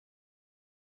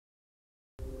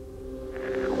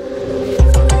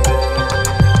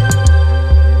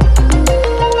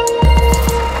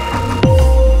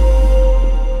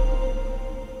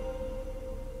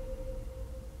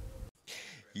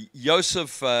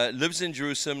Josef lives in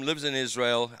Jerusalem, lives in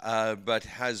Israel, but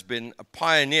has been a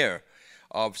pioneer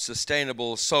of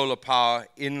sustainable solar power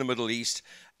in the Middle East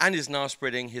and is now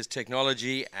spreading his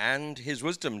technology and his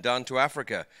wisdom down to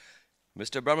Africa.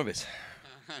 Mr. Abramowitz.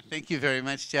 Thank you very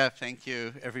much, Jeff. Thank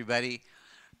you, everybody.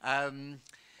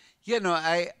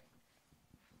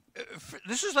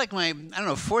 This is like my, I don't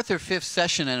know, fourth or fifth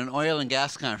session at an oil and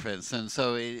gas conference, and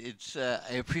so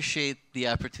I appreciate the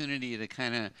opportunity to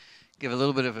kind of give a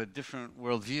little bit of a different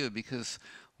worldview, because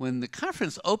when the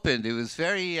conference opened, it was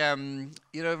very,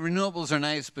 renewables are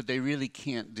nice, but they really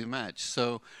can't do much.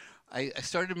 So I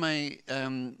started my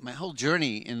my whole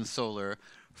journey in solar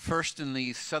first in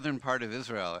the southern part of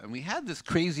Israel, and we had this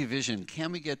crazy vision: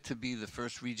 can we get to be the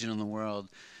first region in the world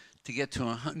to get to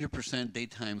 100%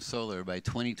 daytime solar by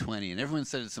 2020? And everyone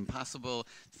said it's impossible,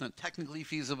 it's not technically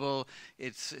feasible,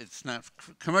 it's not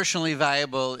commercially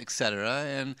viable, etc.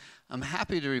 And I'm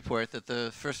happy to report that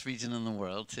the first region in the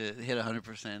world to hit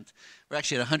 100%, we're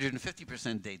actually at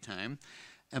 150% daytime.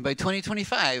 And by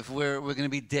 2025, we're going to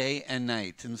be day and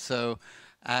night. And so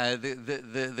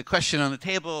the question on the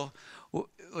table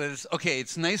was, okay,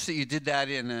 it's nice that you did that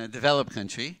in a developed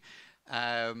country,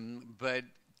 but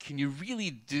can you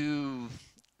really do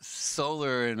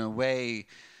solar in a way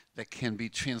that can be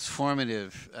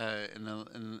transformative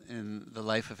in the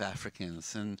life of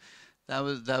Africans? And that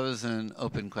was an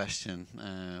open question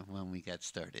when we got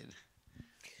started.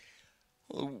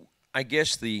 Well, I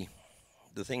guess the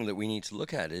thing that we need to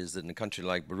look at is that in a country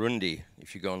like Burundi,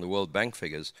 if you go on the World Bank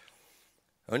figures,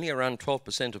 only around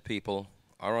 12% of people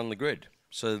are on the grid.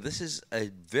 So this is a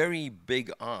very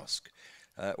big ask.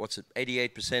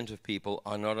 88% of people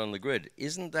are not on the grid.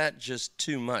 Isn't that just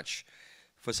too much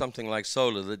for something like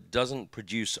solar that doesn't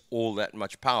produce all that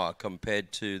much power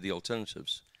compared to the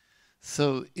alternatives?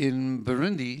 So in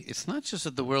Burundi, it's not just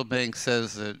that the World Bank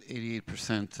says that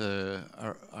 88%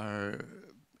 are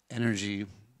energy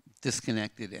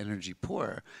disconnected, energy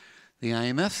poor. The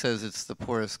IMF says it's the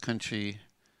poorest country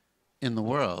in the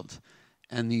world,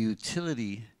 and the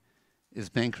utility is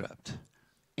bankrupt.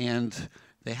 And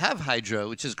they have hydro,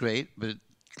 which is great, but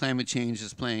climate change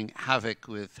is playing havoc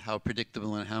with how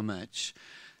predictable and how much.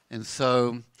 And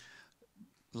so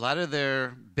a lot of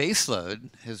their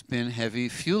baseload has been heavy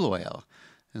fuel oil.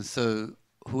 And so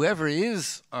whoever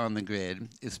is on the grid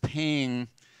is paying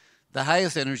the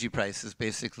highest energy prices,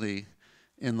 basically,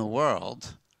 in the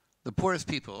world. The poorest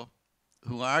people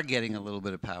who are getting a little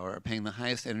bit of power are paying the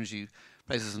highest energy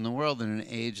prices in the world in an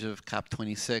age of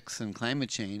COP26 and climate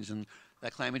change. And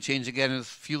that climate change, again, is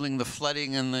fueling the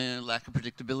flooding and the lack of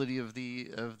predictability of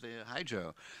the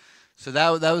hydro. So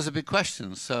that was a big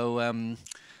question. So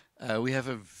we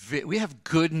have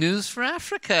good news for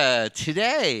Africa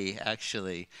today,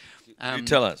 actually. You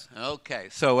tell us. Okay,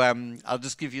 so I'll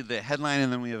just give you the headline,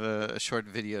 and then we have a short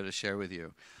video to share with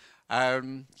you.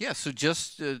 So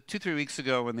just 2-3 weeks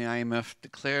ago, when the IMF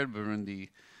declared Burundi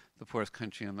the poorest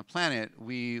country on the planet,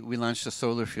 we launched a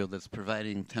solar field that's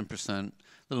providing 10%, a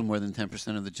little more than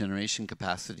 10% of the generation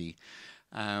capacity.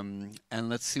 And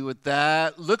let's see what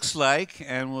that looks like,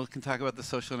 and we can talk about the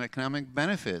social and economic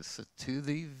benefits. To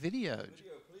the video.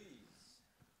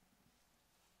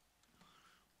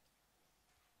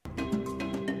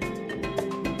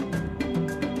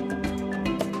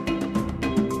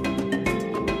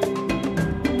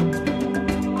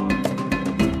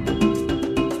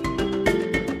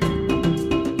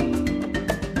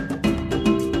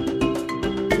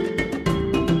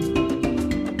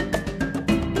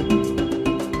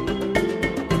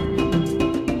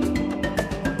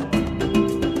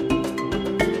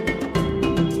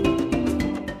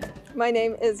 My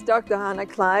name is Dr. Hannah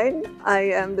Klein. I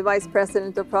am the Vice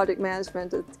President of Project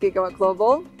Management at Gigawatt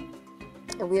Global.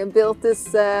 And we have built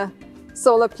this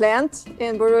solar plant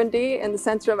in Burundi in the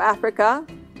center of Africa.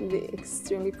 We're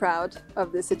extremely proud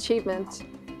of this achievement,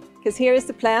 because here is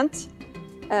the plant.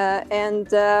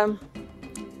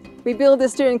 We built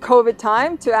this during COVID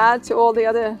time to add to all the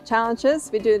other challenges.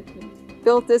 We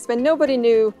built this when nobody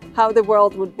knew how the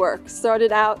world would work.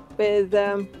 Started out with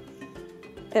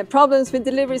problems with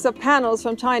deliveries of panels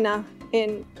from China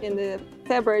in the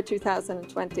February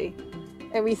 2020.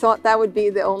 And we thought that would be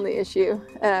the only issue.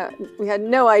 We had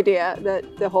no idea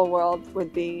that the whole world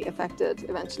would be affected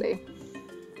eventually.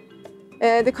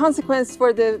 The consequence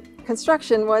for the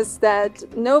construction was that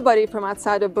nobody from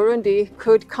outside of Burundi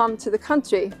could come to the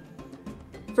country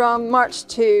from March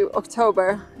to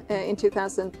October in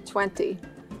 2020.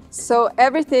 So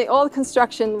all the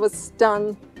construction was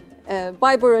done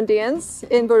by Burundians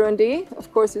in Burundi,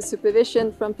 of course with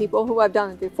supervision from people who have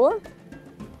done it before.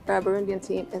 Our Burundian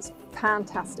team is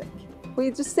fantastic.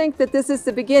 We just think that this is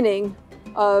the beginning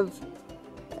of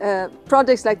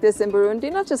projects like this in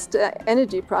Burundi, not just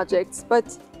energy projects,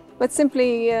 but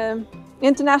simply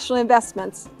international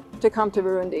investments to come to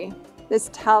Burundi. There's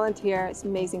talent here, it's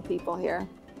amazing people here.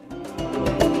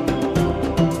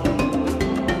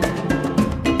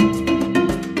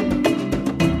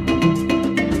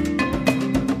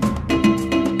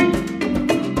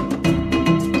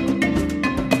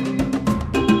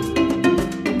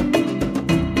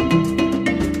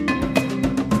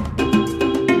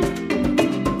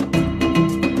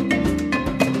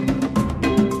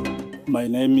 My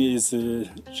name is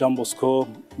Jean Bosco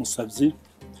Musabzi.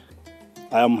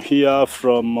 I am here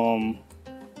from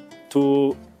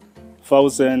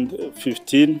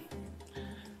 2015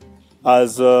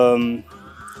 as a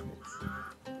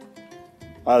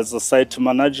site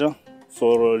manager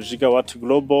for Gigawatt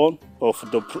Global of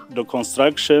the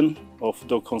construction of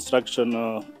the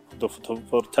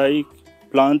photovoltaic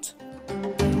plant.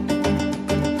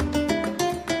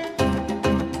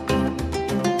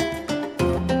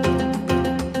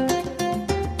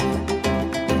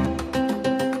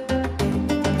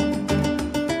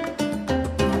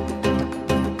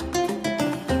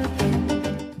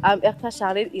 I'm Erta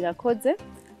Charlene Irakodze.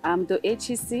 I'm the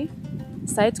HEC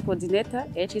site coordinator,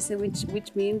 HEC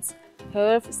which means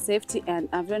Health, Safety and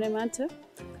Environmental.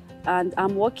 And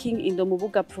I'm working in the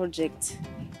Mubuga project.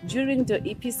 During the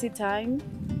EPC time,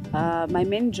 my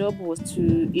main job was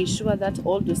to ensure that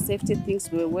all the safety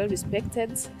things were well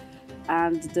respected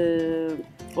and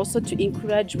also to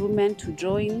encourage women to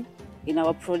join in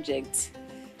our project.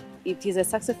 It is a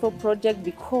successful project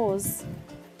because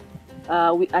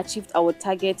we achieved our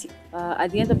target.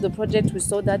 At the end of the project, we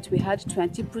saw that we had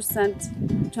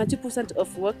 20%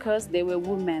 of workers, they were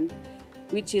women,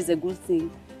 which is a good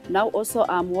thing. Now also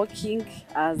I'm working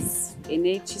as an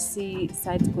HEC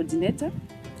site coordinator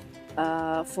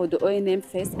for the O&M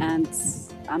phase, and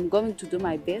I'm going to do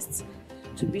my best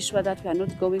to be sure that we are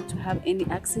not going to have any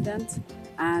accident,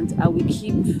 and I will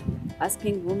keep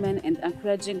asking women and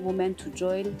encouraging women to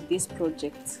join this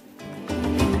project.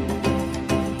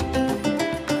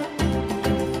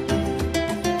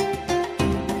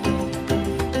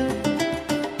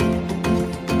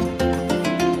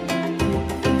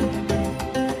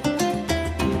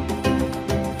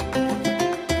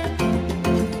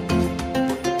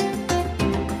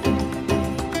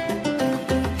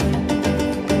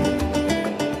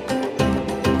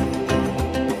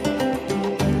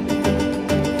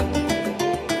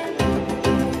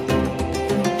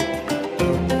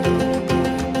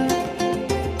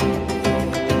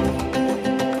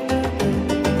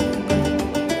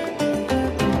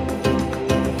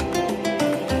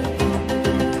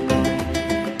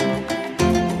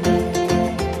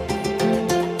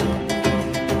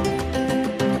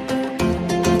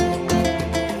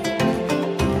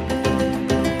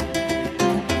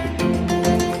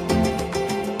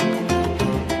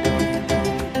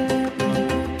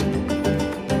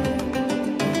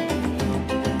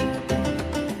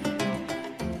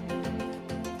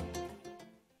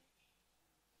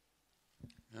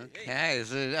 Okay,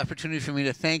 it's an opportunity for me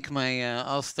to thank my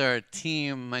all-star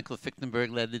team. Michael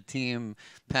Fichtenberg led the team.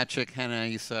 Patrick, Hannah,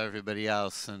 you saw everybody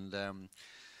else. And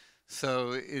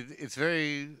so it's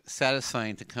very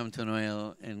satisfying to come to an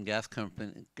oil and gas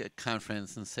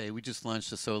conference and say, we just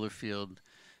launched a solar field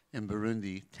in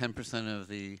Burundi, 10% of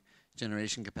the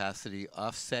generation capacity,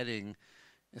 offsetting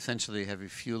essentially heavy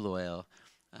fuel oil.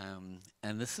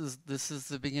 And this is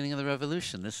the beginning of the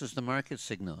revolution. This is the market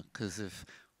signal, because if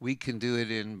we can do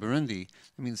it in Burundi,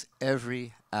 it means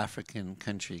every African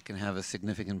country can have a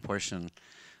significant portion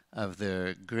of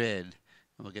their grid, and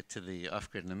we'll get to the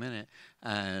off-grid in a minute,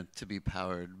 to be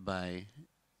powered by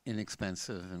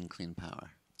inexpensive and clean power.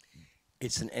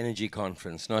 It's an energy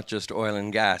conference, not just oil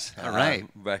and gas. All right.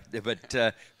 But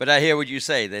I hear what you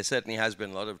say. There certainly has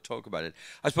been a lot of talk about it.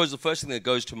 I suppose the first thing that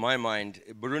goes to my mind,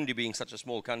 Burundi being such a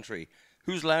small country,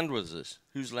 whose land was this?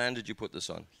 Whose land did you put this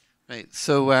on? Right.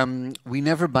 So we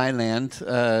never buy land.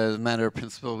 As a matter of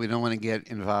principle, we don't want to get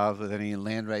involved with any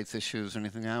land rights issues or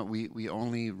anything like that. We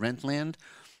only rent land.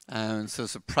 So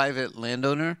it's a private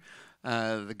landowner.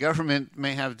 The government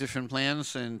may have different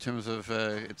plans in terms of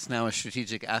it's now a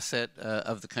strategic asset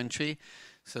of the country.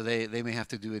 So they may have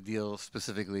to do a deal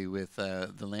specifically with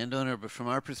the landowner. But from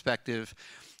our perspective,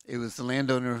 it was the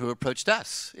landowner who approached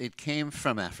us. It came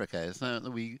from Africa. It's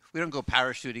not, we don't go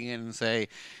parachuting in and say,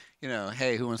 you know,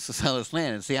 hey, who wants to sell us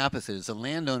land? It's the opposite. It's the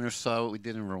landowner saw what we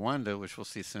did in Rwanda, which we'll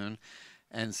see soon,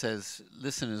 and says,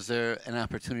 listen, is there an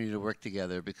opportunity to work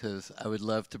together? Because I would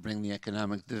love to bring the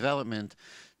economic development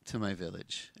to my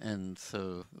village. And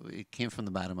so it came from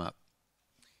the bottom up.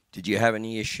 Did you have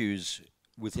any issues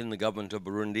within the government of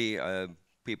Burundi,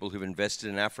 people who've invested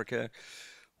in Africa,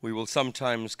 we will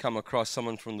sometimes come across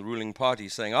someone from the ruling party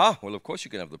saying, well, of course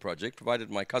you can have the project,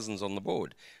 provided my cousin's on the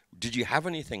board. Did you have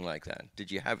anything like that?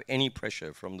 Did you have any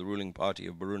pressure from the ruling party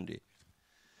of Burundi?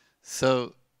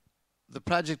 So the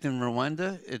project in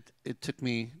Rwanda, it took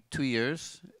me 2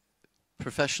 years.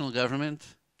 Professional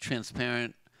government,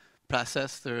 transparent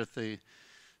process. They're at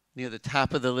near the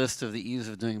top of the list of the ease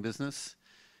of doing business.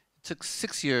 It took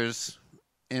 6 years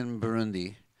in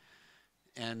Burundi.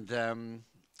 And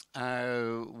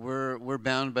we're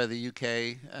bound by the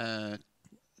UK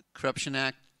Corruption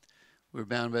Act. We're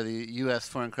bound by the US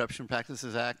Foreign Corruption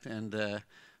Practices Act. And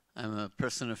I'm a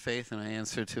person of faith, and I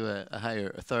answer to a higher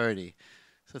authority.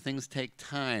 So things take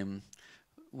time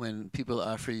when people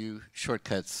offer you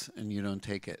shortcuts and you don't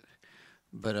take it.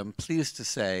 But I'm pleased to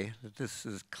say that this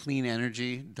is clean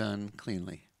energy done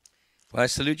cleanly. Well, I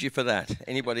salute you for that.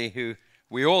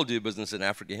 We all do business in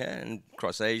Africa here and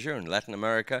across Asia and Latin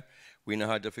America. We know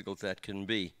how difficult that can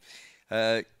be.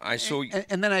 And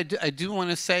then I do want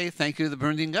to say thank you to the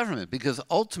Burundian government, because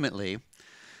ultimately,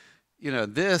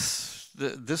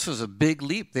 this was a big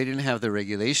leap. They didn't have the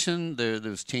regulation. There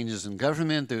was changes in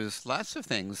government. There's lots of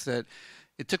things that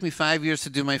it took me 5 years to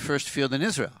do my first field in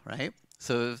Israel, right?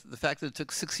 So the fact that it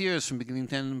took 6 years from beginning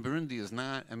to end in Burundi is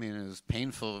not, it was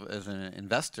painful as an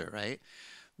investor, right?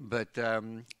 But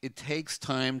it takes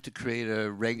time to create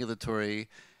a regulatory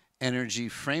energy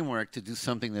framework to do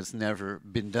something that's never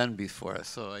been done before.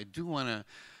 So I do want to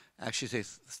actually say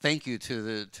thank you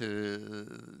to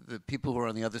the people who are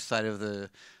on the other side of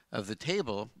the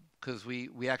table, because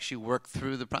we actually worked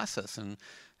through the process. And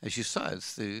as you saw,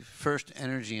 it's the first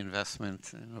energy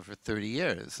investment in over 30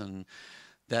 years. And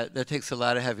that takes a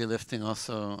lot of heavy lifting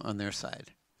also on their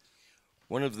side.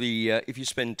 One of the, if you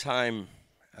spend time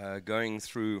going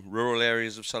through rural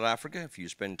areas of South Africa, if you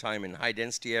spend time in high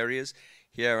density areas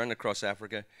here and across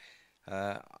Africa,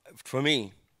 for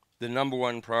me, the number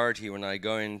one priority when I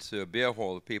go into a beer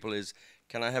hall with people is,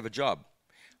 can I have a job?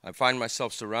 I find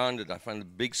myself surrounded. I find the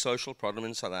big social problem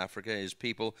in South Africa is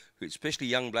people, especially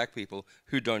young black people,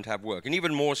 who don't have work, and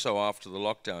even more so after the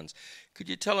lockdowns. Could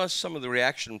you tell us some of the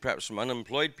reaction, perhaps from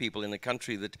unemployed people in a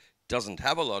country that doesn't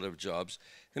have a lot of jobs?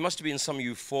 There must have been some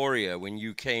euphoria when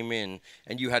you came in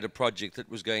and you had a project that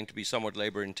was going to be somewhat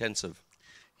labor intensive.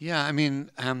 Yeah,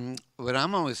 what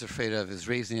I'm always afraid of is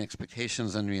raising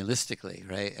expectations unrealistically,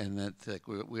 right? And that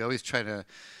we always try to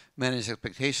manage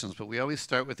expectations, but we always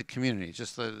start with the community.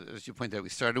 Just as you pointed out, we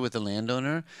started with the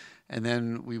landowner, and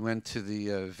then we went to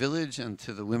the village and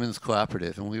to the women's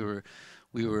cooperative, and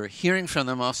we were hearing from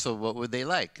them also what would they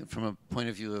like from a point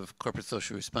of view of corporate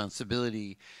social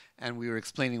responsibility, and we were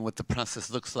explaining what the process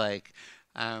looks like.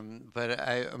 But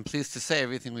I'm pleased to say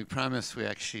everything we promised we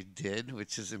actually did,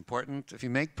 which is important. If you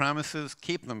make promises,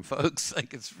 keep them, folks.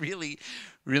 It's really,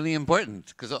 really important,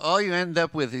 because all you end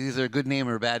up with is either a good name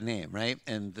or a bad name, right?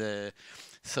 And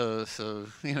so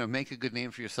make a good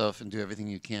name for yourself and do everything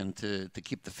you can to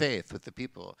keep the faith with the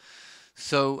people.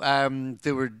 So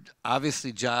there were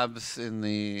obviously jobs in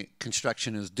the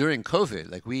construction during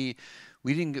COVID.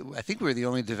 We didn't get, I think we were the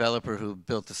only developer who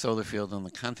built a solar field on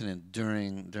the continent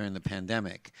during the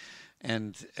pandemic.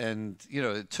 And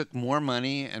it took more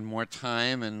money and more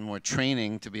time and more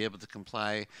training to be able to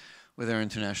comply with our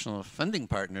international funding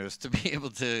partners to be able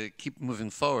to keep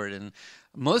moving forward. And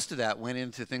most of that went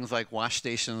into things like wash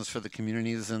stations for the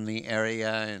communities in the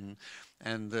area,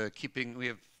 and we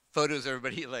have photos of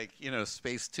everybody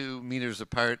spaced 2 meters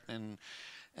apart and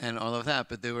all of that.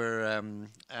 But there were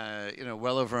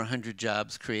well over 100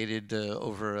 jobs created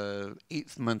over a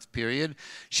 8-month period.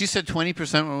 She said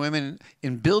 20% were women.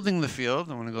 In building the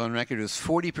field, I want to go on record, it was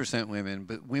 40% women,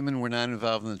 but women were not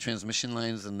involved in the transmission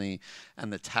lines and the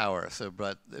tower, so it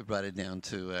brought it down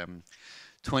to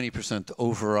 20%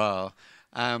 overall.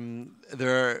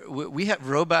 We have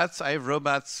robots. I have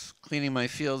robots cleaning my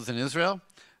fields in Israel,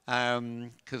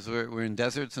 because we're in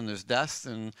deserts and there's dust,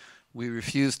 and we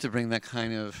refuse to bring that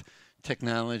kind of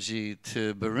technology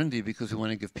to Burundi because we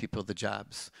want to give people the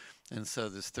jobs. And so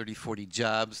there's 30, 40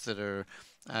 jobs that are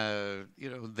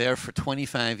there for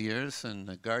 25 years, and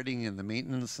the guarding and the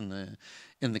maintenance and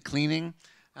the cleaning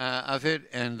of it.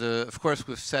 And of course,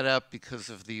 we've set up, because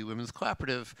of the women's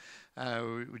cooperative,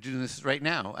 we're doing this right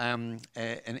now, an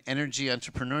energy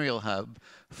entrepreneurial hub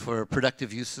for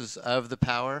productive uses of the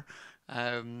power.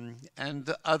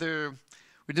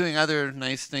 We're doing other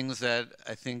nice things that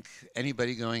I think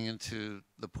anybody going into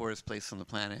the poorest place on the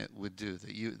planet would do,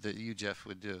 that you, Jeff,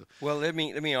 would do. Well, let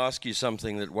me ask you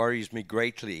something that worries me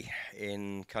greatly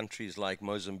in countries like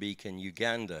Mozambique and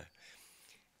Uganda.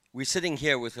 We're sitting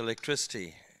here with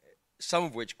electricity. some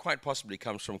of which quite possibly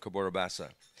comes from Cabora Bassa.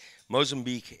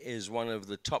 Mozambique is one of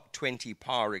the top 20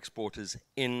 power exporters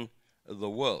in the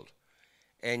world,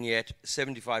 and yet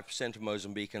 75% of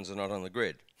Mozambicans are not on the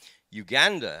grid.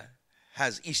 Uganda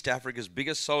has East Africa's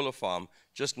biggest solar farm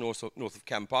just north of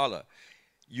Kampala.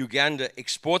 Uganda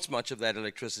exports much of that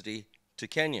electricity to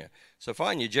Kenya. So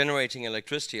fine, you're generating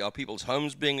electricity. Are people's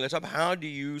homes being lit up? How do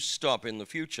you stop in the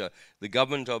future the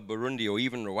government of Burundi or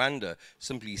even Rwanda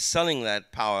simply selling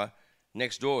that power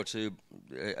next door to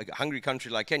a hungry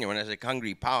country like Kenya? When I say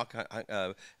hungry,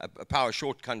 a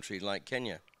power-short country like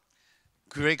Kenya.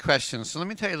 Great question. So let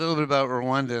me tell you a little bit about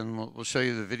Rwanda, and we'll show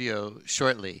you the video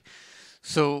shortly.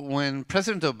 So when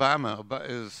President Obama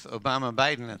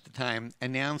Biden at the time,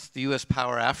 announced the U.S.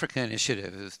 Power Africa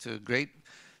Initiative, it was to great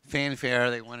fanfare.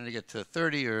 They wanted to get to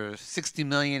 30 or 60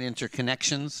 million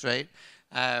interconnections, right,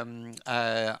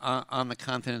 on the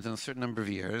continent in a certain number of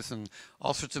years, and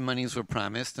all sorts of monies were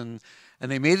promised. And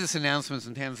they made this announcement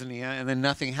in Tanzania, and then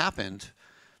nothing happened,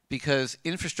 because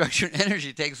infrastructure and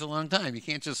energy takes a long time. You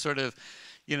can't just sort of,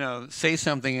 say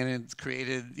something and it's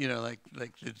created, like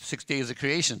the 6 days of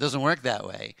creation. It doesn't work that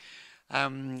way.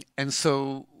 And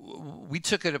so we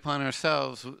took it upon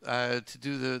ourselves to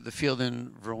do the field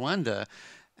in Rwanda,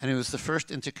 and it was the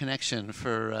first interconnection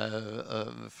for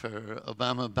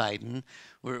Obama Biden.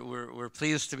 We're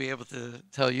pleased to be able to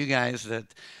tell you guys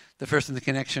that the first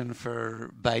interconnection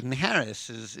for Biden Harris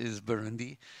is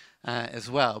Burundi as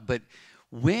well. But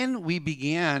when we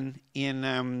began in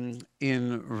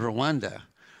Rwanda,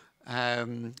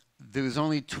 there was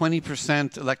only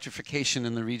 20% electrification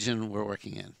in the region we're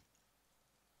working in,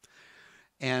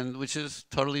 and which is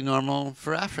totally normal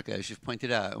for Africa, as you've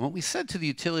pointed out. And what we said to the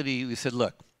utility, we said,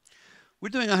 look, we're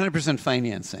doing 100%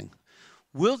 financing.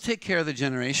 We'll take care of the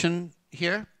generation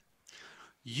here.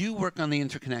 You work on the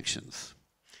interconnections.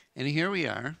 And here we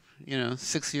are,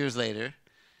 6 years later.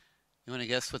 You want to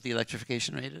guess what the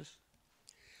electrification rate is?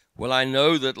 Well, I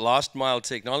know that last mile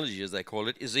technology, as they call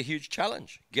it, is a huge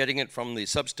challenge, getting it from the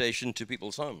substation to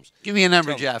people's homes. Give me a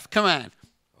number, Jeff. Come on.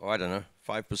 Oh, I don't know,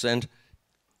 5%?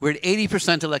 We're at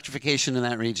 80% electrification in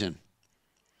that region.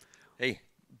 Hey,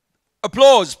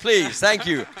 applause, please. Thank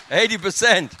you.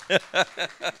 80%.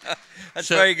 That's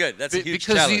very good. That's a huge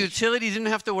because challenge. The utility didn't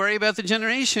have to worry about the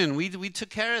generation. We took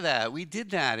care of that. We did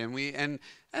that, and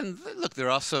look, they're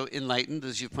also enlightened,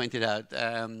 as you pointed out.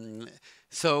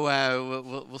 So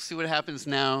we'll see what happens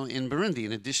now in Burundi.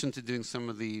 In addition to doing some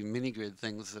of the mini-grid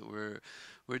things that we're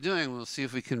doing, we'll see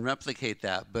if we can replicate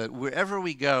that. But wherever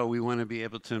we go, we want to be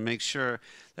able to make sure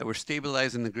that we're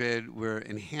stabilizing the grid, we're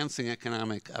enhancing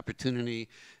economic opportunity,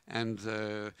 and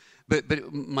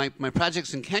but my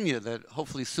projects in Kenya that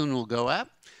hopefully soon will go up,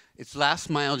 it's last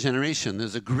mile generation.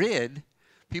 There's a grid.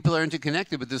 People are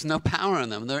interconnected, but there's no power on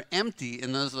them. They're empty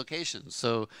in those locations.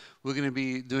 So we're going to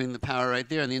be doing the power right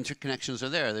there, and the interconnections are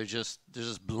there. They're just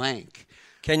blank.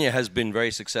 Kenya has been very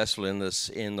successful in this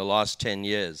in the last 10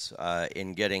 years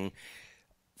in getting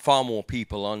far more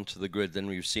people onto the grid than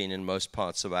we've seen in most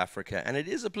parts of Africa. And it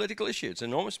is a political issue. It's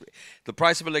enormous. The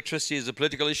price of electricity is a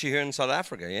political issue here in South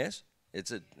Africa, yes?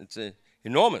 It's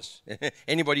enormous.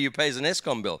 Anybody who pays an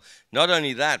ESCOM bill. Not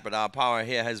only that, but our power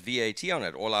here has VAT on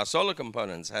it. All our solar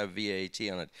components have VAT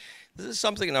on it. This is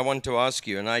something I want to ask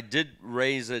you, and I did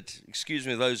raise it, excuse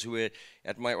me, those who were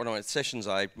at one of my sessions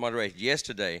I moderated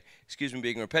yesterday, excuse me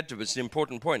being repetitive, but it's an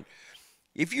important point.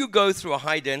 If you go through a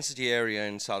high-density area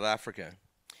in South Africa,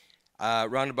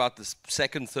 around about the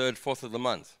 2nd, 3rd, 4th of the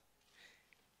month,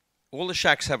 all the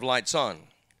shacks have lights on.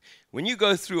 When you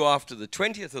go through after the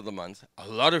 20th of the month, a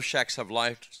lot of shacks have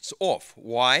lights off.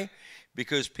 Why?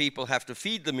 Because people have to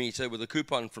feed the meter with a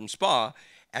coupon from SPAR,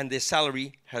 and their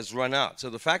salary has run out. So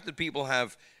the fact that people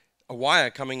have a wire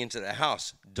coming into their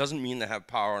house doesn't mean they have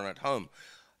power on at home.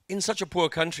 In such a poor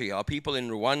country, are people in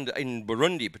Rwanda, in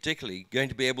Burundi particularly, going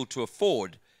to be able to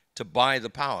afford to buy the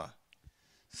power?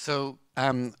 So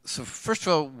first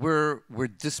of all, we're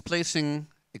displacing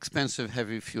expensive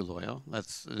heavy fuel oil.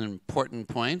 That's an important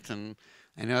point, and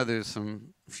I know there's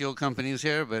some fuel companies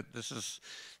here, but this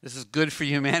is good for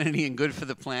humanity and good for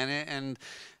the planet,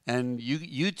 and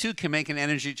you too can make an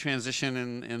energy transition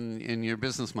in your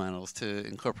business models to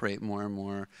incorporate more and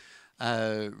more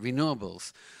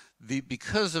renewables.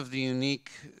 Because of the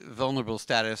unique vulnerable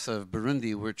status of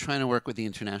Burundi, we're trying to work with the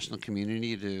international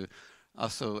community to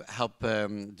also help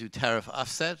do tariff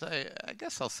offset. I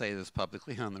guess I'll say this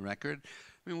publicly on the record.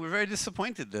 I mean, we're very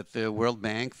disappointed that the World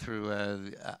Bank, through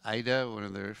IDA, one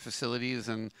of their facilities,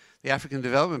 and the African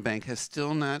Development Bank has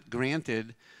still not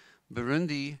granted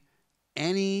Burundi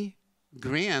any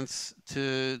grants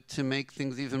to make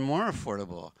things even more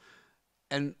affordable.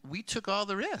 And we took all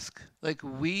the risk. Like,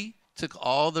 we took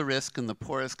all the risk in the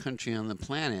poorest country on the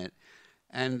planet.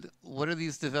 And what are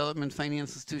these development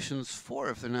finance institutions for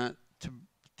if they're not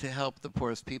to help the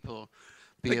poorest people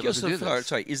be able to do this?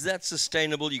 Sorry, is that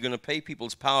sustainable? You're going to pay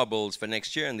people's power bills for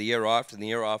next year and the year after and the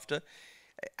year after.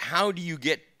 How do you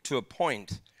get to a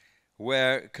point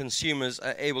where consumers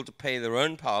are able to pay their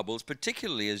own power bills,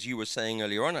 particularly, as you were saying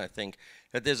earlier on, I think,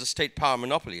 that there's a state power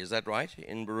monopoly. Is that right,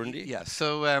 in Burundi? Yeah,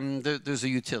 so there's a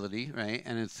utility, right,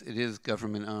 and it is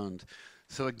government owned.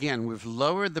 So again, we've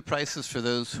lowered the prices for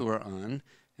those who are on,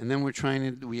 and then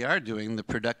we are doing the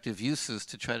productive uses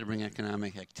to try to bring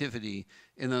economic activity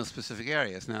in those specific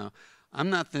areas. Now,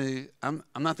 I'm not the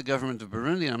government of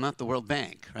Burundi, and I'm not the World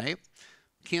Bank, right?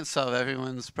 Can't solve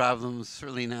everyone's problems,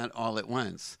 certainly not all at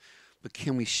once. But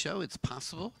can we show it's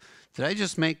possible? Did I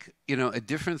just make, a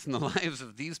difference in the lives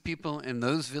of these people in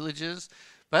those villages?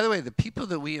 By the way, the people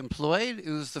that we employed,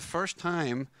 it was the first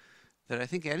time that I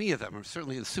think any of them, or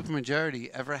certainly the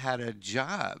supermajority, ever had a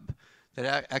job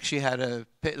that actually had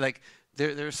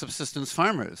they're subsistence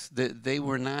farmers. They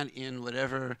were not in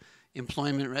whatever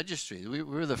employment registry. We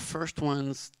were the first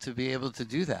ones to be able to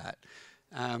do that.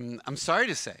 I'm sorry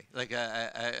to say,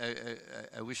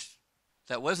 I wish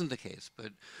that wasn't the case,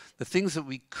 but the things that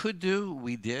we could do,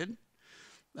 we did.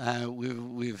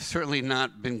 We've certainly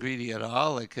not been greedy at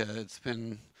all. It's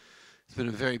been a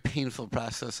very painful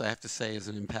process, I have to say, as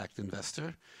an impact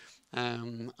investor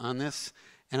on this.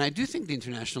 And I do think the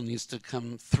international needs to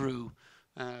come through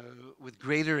with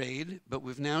greater aid, but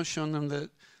we've now shown them that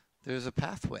there's a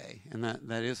pathway, and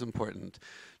that is important.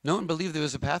 No one believed there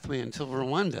was a pathway until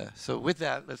Rwanda. So with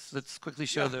that, let's quickly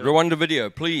show the Rwanda video,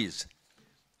 please.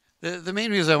 The main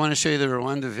reason I want to show you the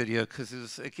Rwanda video,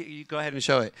 because you go ahead and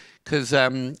show it, because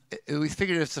we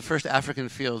figured it's the first African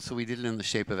field, so we did it in the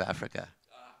shape of Africa.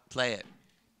 Play it.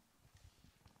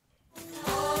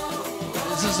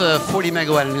 This is a 40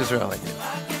 megawatt in Israel, I think.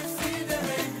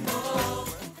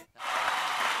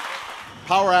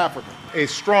 Power Africa, a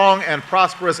strong and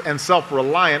prosperous and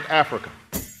self-reliant Africa.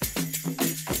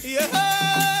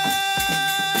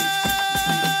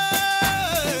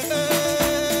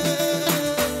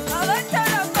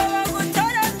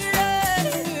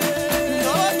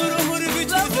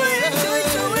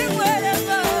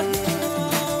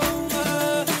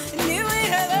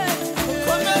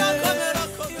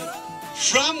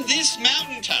 From this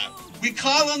mountaintop, we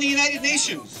call on the United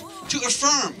Nations to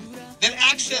affirm that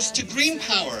access to green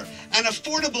power and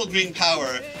affordable green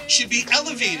power should be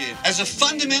elevated as a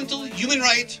fundamental human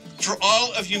right for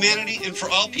all of humanity and for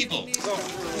all people.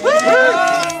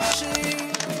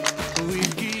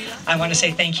 I want to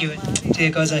say thank you to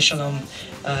Goza Shalom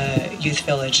Youth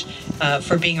Village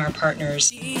for being our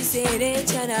partners.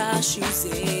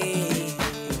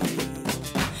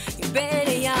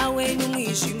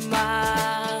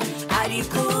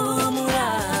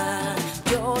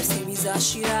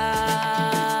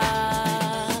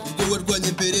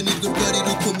 warwanye mbere nirwo rwari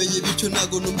rukomeye bityo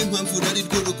nago numva impamvu rari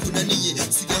rwo rukunaniye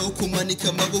sigaho kumanika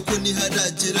amaboko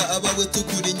niharagera abawe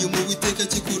tukuri inyuma witeka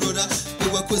kikurora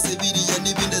ubakoze biriya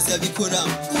n'ibindi azabikora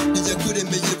bijya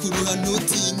kuremeye kuruha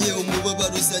ntutinye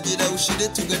umubabaro uzagera ushire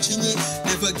tugacinye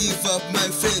never give up my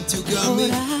friend you got me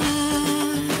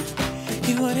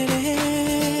ihorere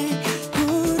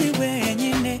uri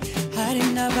wenyine hari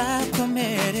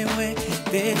n'abakomerewe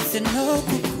ndetse no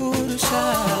kukurusha.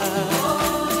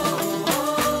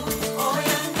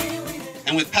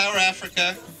 And with Power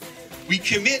Africa, we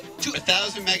commit to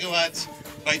 1,000 megawatts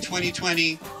by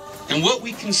 2020. And what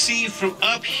we can see from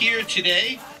up here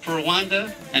today for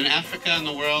Rwanda and Africa and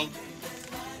the world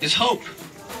is hope.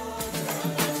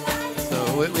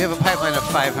 So we have a pipeline of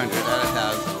 500 out of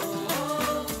 1,000.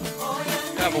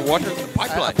 You have a water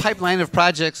pipeline? A pipeline of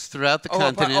projects throughout the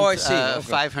continent. I see.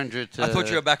 500. I thought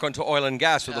you were back onto oil and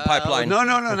gas with the pipeline. No,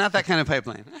 not that kind of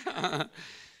pipeline.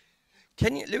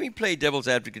 Let me play devil's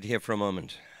advocate here for a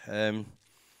moment. I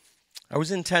was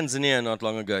in Tanzania not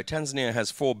long ago. Tanzania has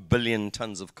 4 billion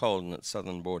tons of coal on its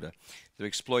southern border. They're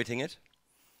exploiting it,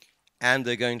 and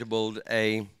they're going to build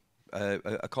a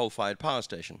coal-fired power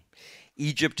station.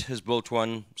 Egypt has built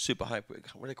one super high,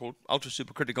 what are they called? Ultra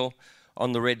supercritical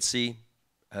on the Red Sea.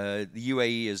 The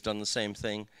UAE has done the same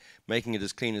thing, making it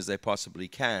as clean as they possibly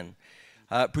can,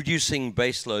 producing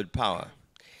baseload power.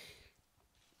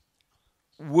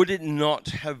 Would it not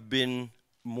have been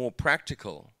more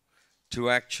practical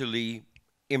to actually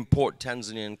import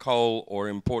Tanzanian coal or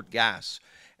import gas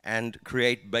and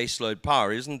create baseload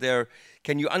power? Isn't there,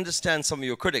 can you understand some of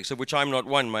your critics, of which I'm not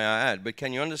one, may I add, but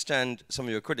can you understand some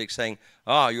of your critics saying,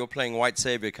 you're playing white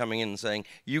savior, coming in and saying,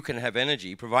 you can have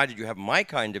energy, provided you have my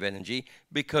kind of energy,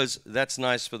 because that's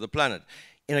nice for the planet.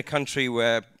 In a country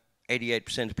where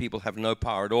 88% of people have no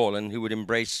power at all and who would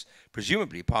embrace,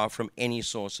 presumably, power from any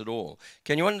source at all.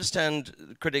 Can you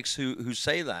understand critics who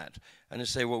say that and who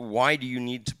say, well, why do you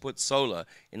need to put solar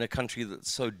in a country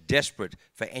that's so desperate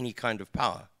for any kind of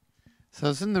power? So I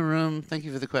was in the room, thank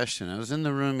you for the question. I was in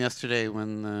the room yesterday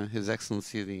when His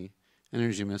Excellency, the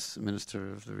Energy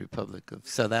Minister of the Republic of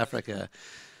South Africa,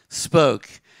 spoke.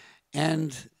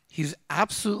 And he's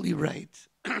absolutely right,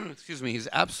 excuse me, he's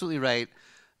absolutely right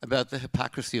about the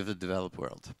hypocrisy of the developed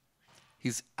world.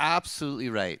 He's absolutely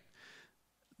right.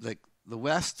 Like, the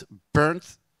West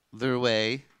burnt their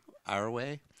way, our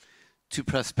way, to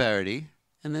prosperity,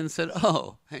 and then said,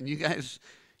 oh, and you guys,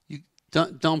 you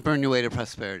don't burn your way to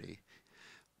prosperity.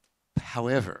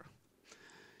 However,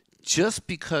 just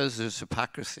because there's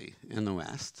hypocrisy in the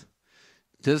West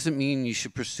doesn't mean you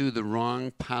should pursue the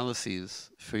wrong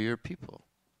policies for your people.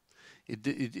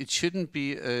 It shouldn't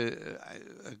be, in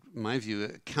my view,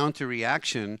 a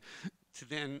counter-reaction to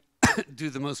then do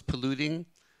the most polluting,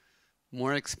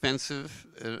 more expensive,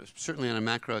 certainly on a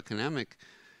macroeconomic,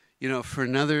 for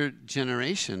another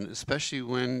generation, especially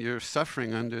when you're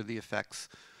suffering under the effects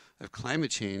of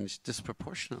climate change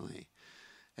disproportionately.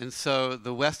 And so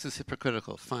the West is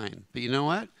hypocritical, fine. But you know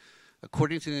what?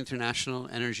 According to the International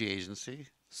Energy Agency,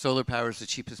 solar power is the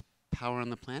cheapest power on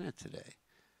the planet today.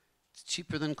 It's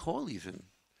cheaper than coal even,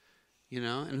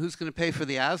 and who's going to pay for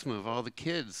the asthma of all the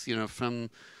kids, from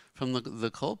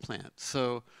the coal plant?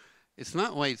 So it's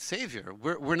not white savior.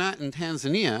 We're not in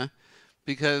Tanzania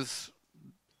because,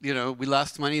 we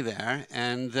lost money there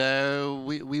and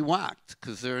we walked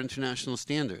because there are international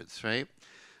standards, right?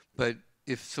 But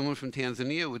if someone from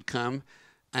Tanzania would come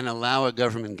and allow a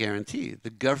government guarantee, the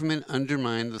government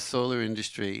undermined the solar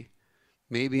industry,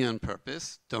 maybe on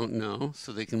purpose, don't know,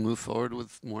 so they can move forward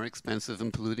with more expensive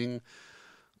and polluting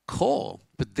coal.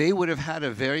 But they would have had a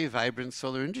very vibrant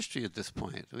solar industry at this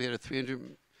point. We had a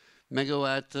 300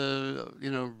 megawatt,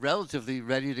 relatively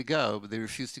ready to go, but they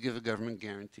refused to give a government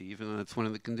guarantee, even though that's one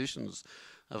of the conditions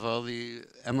of all the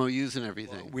MOUs and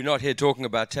everything. Well, we're not here talking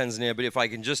about Tanzania, but if I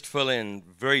can just fill in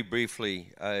very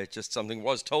briefly, just something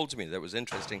was told to me that was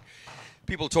interesting.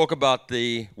 People talk about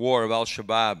the war of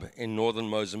Al-Shabaab in northern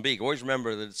Mozambique. Always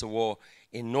remember that it's a war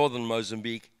in northern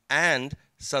Mozambique and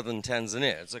southern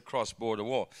Tanzania. It's a cross-border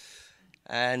war.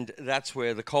 And that's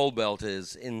where the coal belt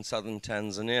is, in southern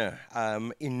Tanzania.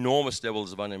 Enormous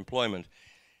levels of unemployment.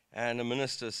 And a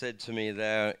minister said to me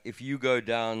there, if you go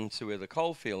down to where the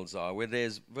coal fields are, where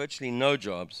there's virtually no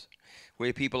jobs,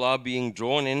 where people are being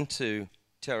drawn into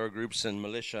terror groups and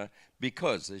militia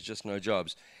because there's just no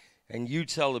jobs, and you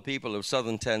tell the people of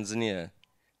southern Tanzania,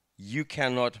 you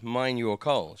cannot mine your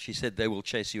coal, she said, they will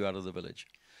chase you out of the village.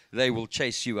 They will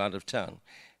chase you out of town.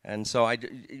 And so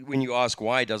when you ask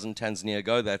why doesn't Tanzania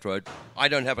go that road, I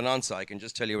don't have an answer. I can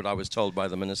just tell you what I was told by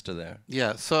the minister there.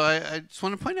 Yeah, so I just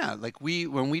want to point out, like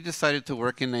when we decided to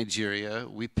work in Nigeria,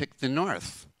 we picked the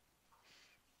north.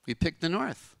 We picked the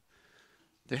north.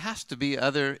 There has to be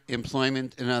other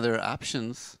employment and other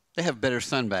options. They have better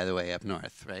sun, by the way, up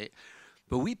north, right?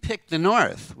 But we picked the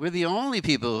north. We're the only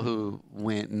people who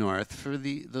went north for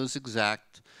those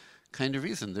exact kind of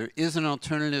reason. There is an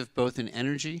alternative both in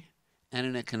energy and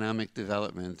in economic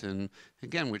development. And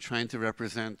again, we're trying to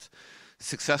represent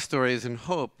success stories and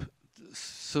hope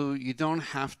so you don't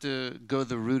have to go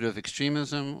the route of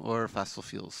extremism or fossil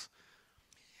fuels.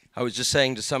 I was just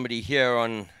saying to somebody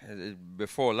here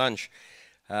before lunch,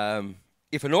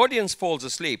 if an audience falls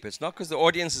asleep, it's not because the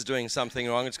audience is doing something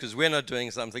wrong, it's because we're not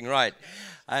doing something right.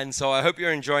 And so I hope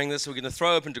you're enjoying this. We're going to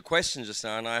throw open to questions just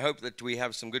now, and I hope that we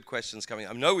have some good questions coming.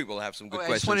 I know we will have some good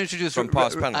questions. I just want to introduce from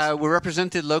past panels. We're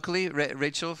represented locally.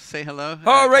 Rachel, say hello.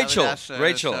 Oh, Rachel.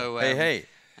 Rachel. So, hey.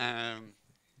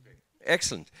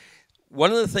 Excellent.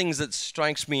 One of the things that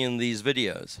strikes me in these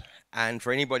videos, and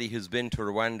for anybody who's been to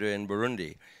Rwanda and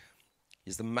Burundi,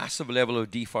 is the massive level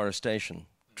of deforestation.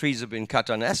 Trees have been cut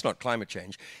down. That's not climate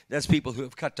change. That's people who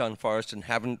have cut down forests and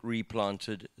haven't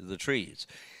replanted the trees.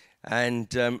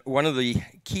 And one of the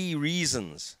key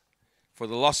reasons for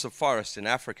the loss of forest in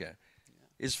Africa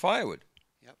is firewood.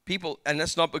 People, and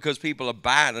that's not because people are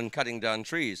bad and cutting down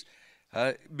trees,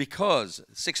 because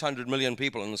 600 million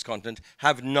people on this continent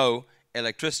have no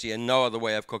electricity and no other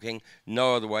way of cooking,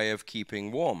 no other way of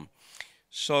keeping warm.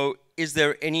 So is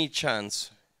there any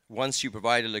chance, once you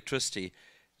provide electricity,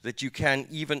 that you can,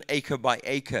 even acre by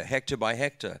acre, hectare by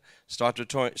hectare, start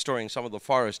restoring some of the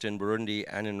forest in Burundi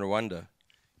and in Rwanda?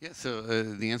 Yeah, so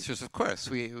the answer is of course.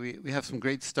 We have some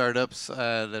great startups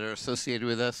that are associated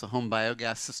with us, a home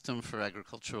biogas system for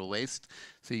agricultural waste,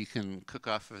 so you can cook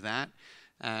off of that,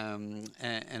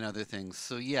 and other things.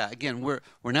 So yeah, again, we're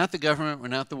not the government, we're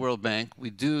not the World Bank. We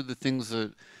do the things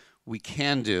that we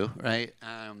can do, right?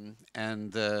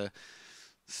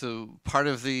 So part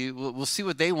of we'll see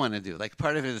what they want to do. Like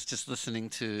part of it is just listening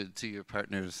to your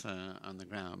partners on the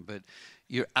ground. But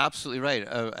you're absolutely right.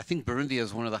 I think Burundi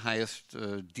has one of the highest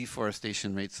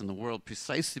deforestation rates in the world,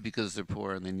 precisely because they're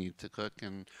poor and they need to cook.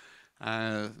 And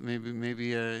maybe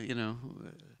you know,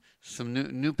 some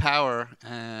new power,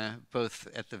 both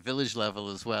at the village level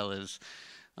as well as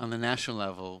on the national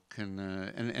level, can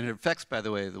and it affects, by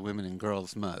the way, the women and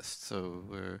girls most. So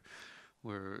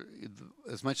we're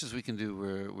as much as we can do,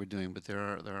 we're doing. But there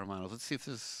are models. Let's see if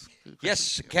there's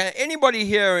yes. Can anybody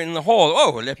here in the hall?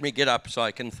 Oh, let me get up so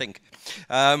I can think.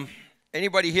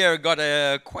 Anybody here got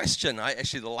a question?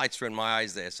 Actually, the lights were in my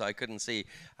eyes there, so I couldn't see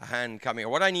a hand coming.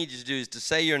 What I need you to do is to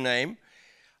say your name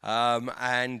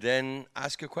and then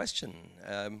ask a question.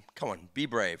 Come on, be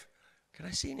brave. Can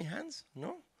I see any hands?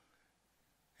 No?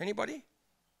 Anybody?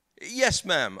 Yes,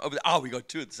 ma'am. Oh, we got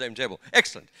two at the same table.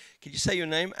 Excellent. Can you say your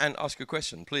name and ask a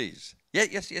question, please? Yeah,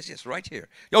 yes, right here.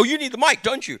 Oh, you need the mic,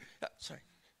 don't you? Sorry.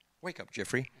 Wake up,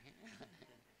 Jeffrey.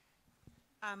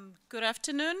 Good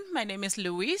afternoon. My name is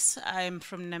Louise. I'm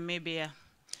from Namibia.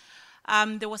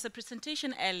 There was a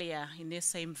presentation earlier in this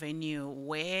same venue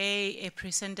where a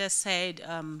presenter said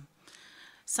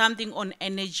something on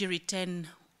energy return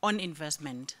on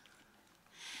investment.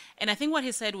 And I think what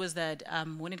he said was that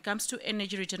when it comes to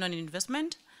energy return on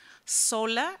investment,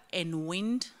 solar and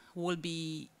wind will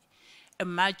be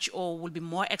will be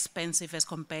more expensive as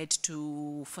compared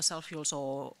to fossil fuels.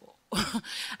 Or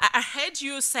I heard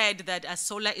you said that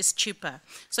solar is cheaper,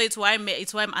 so it's why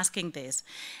I'm asking this.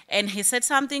 And he said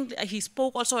something. He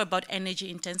spoke also about energy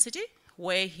intensity,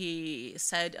 where he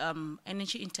said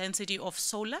energy intensity of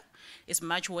solar is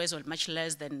much worse or much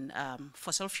less than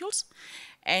fossil fuels.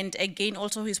 And again,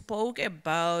 also he spoke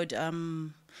about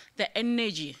the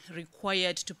energy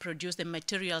required to produce the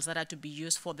materials that are to be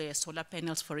used for the solar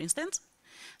panels, for instance.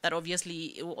 That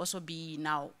obviously it will also be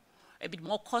now a bit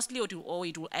more costly, or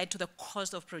it will add to the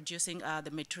cost of producing the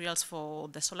materials for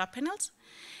the solar panels.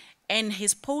 And he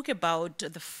spoke about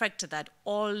the fact that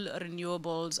all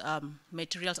renewables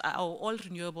materials, all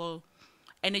renewable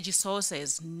energy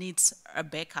sources needs a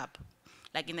backup.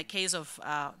 Like in the case of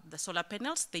the solar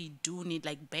panels, they do need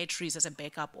like batteries as a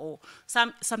backup or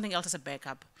something else as a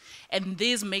backup. And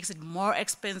this makes it more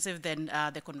expensive than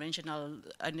the conventional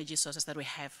energy sources that we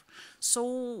have.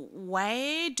 So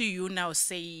why do you now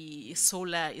say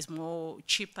solar is more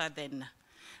cheaper than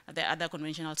the other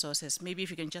conventional sources? Maybe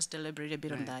if you can just elaborate a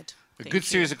bit on that. A good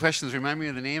series of questions. Remind me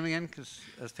of the name again, because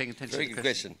I was paying attention. Very good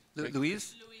question.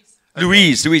 Louise? Okay.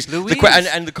 Louise.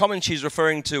 And the comment she's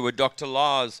referring to were Dr.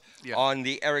 Lars on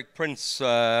the Eric Prince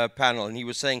panel, and he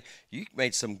was saying, you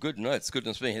made some good notes,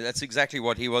 goodness me. That's exactly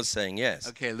what he was saying, yes.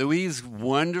 Okay, Louise,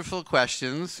 wonderful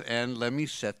questions, and let me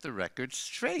set the record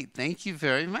straight. Thank you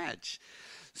very much.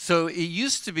 So it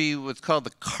used to be what's called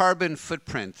the carbon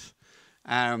footprint,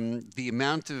 the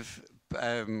amount of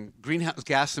greenhouse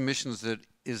gas emissions that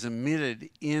is emitted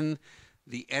in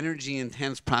the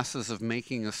energy-intense process of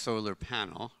making a solar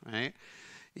panel, right?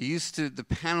 The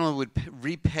panel would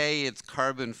repay its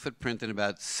carbon footprint in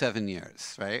about 7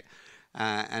 years, right?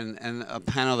 And a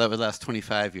panel that would last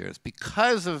 25 years.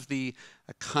 Because of the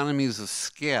economies of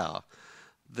scale,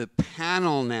 the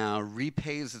panel now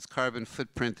repays its carbon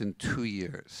footprint in 2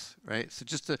 years, right? So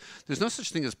there's no such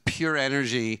thing as pure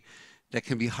energy that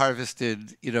can be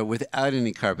harvested, without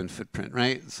any carbon footprint,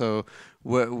 right? So,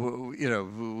 we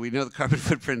know the carbon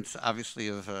footprints, obviously,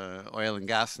 of oil and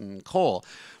gas and coal.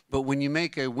 But when you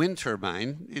make a wind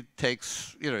turbine, it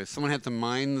takes, someone had to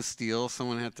mine the steel,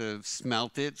 someone had to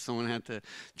smelt it, someone had to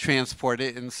transport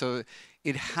it, and so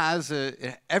it has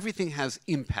everything has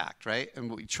impact, right? And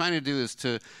what we're trying to do is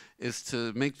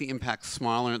to make the impact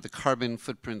smaller, the carbon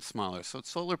footprint smaller. So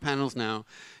solar panels now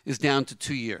is down to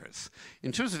 2 years.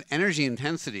 In terms of energy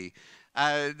intensity,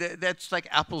 that's like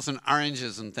apples and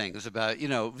oranges and things about,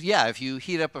 if you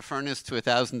heat up a furnace to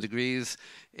 1,000 degrees,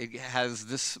 it has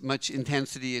this much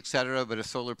intensity, et cetera, but a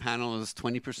solar panel is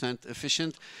 20%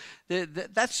 efficient.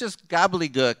 That's just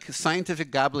gobbledygook,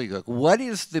 scientific gobbledygook. What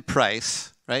is the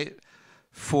price, right,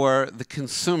 for the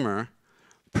consumer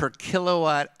per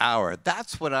kilowatt hour?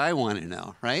 That's what I want to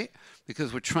know, right?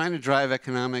 Because we're trying to drive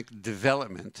economic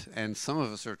development, and some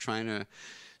of us are trying to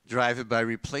drive it by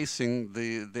replacing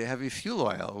the heavy fuel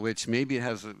oil, which maybe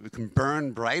it can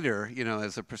burn brighter,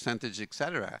 as a percentage, et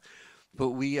cetera. But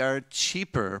we are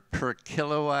cheaper per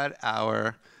kilowatt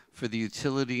hour for the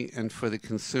utility and for the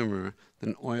consumer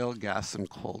than oil, gas, and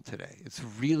coal today. It's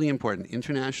really important.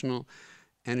 International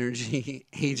Energy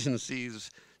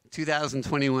Agency's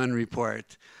 2021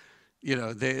 report you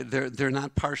know, they're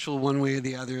not partial one way or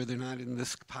the other. They're not in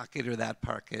this pocket or that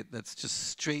pocket. That's just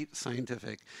straight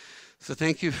scientific. So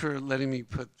thank you for letting me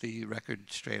put the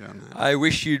record straight on that. I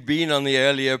wish you'd been on the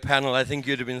earlier panel. I think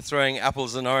you'd have been throwing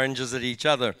apples and oranges at each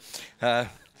other.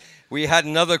 We had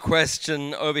another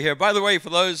question over here. By the way, for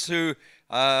those who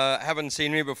haven't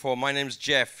seen me before, my name's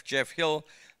Jeff Hill,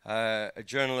 a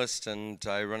journalist, and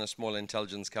I run a small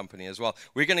intelligence company as well.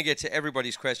 We're going to get to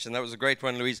everybody's question. That was a great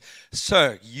one, Louise.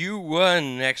 Sir, you were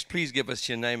next. Please give us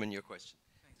your name and your question.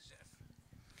 Thanks, Jeff.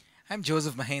 I'm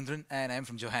Josef Mahendran, and I'm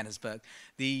from Johannesburg.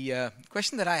 The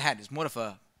question that I had is more of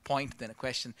a point than a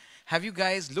question. Have you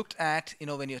guys looked at, you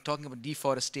know, when you're talking about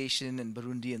deforestation in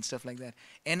Burundi and stuff like that,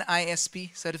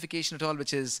 NISP certification at all,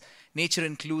 which is Nature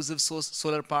Inclusive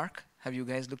Solar Park? Have you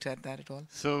guys looked at that at all?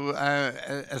 So,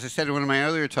 as I said in one of my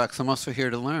earlier talks, I'm also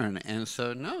here to learn. And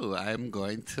so, no, I'm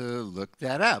going to look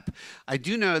that up. I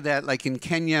do know that, like in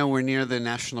Kenya, we're near the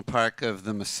national park of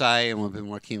the Maasai, and we've been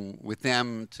working with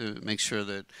them to make sure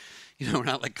that, you know, we're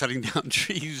not like cutting down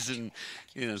trees, and,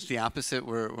 you know, it's the opposite.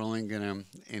 We're only going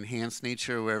to enhance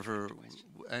nature wherever.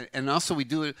 And also, we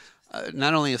do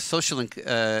not only a social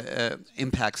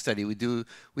impact study, we do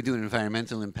an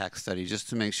environmental impact study just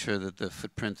to make sure that the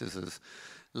footprint is as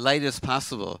light as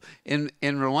possible. In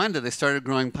Rwanda, they started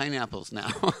growing pineapples now,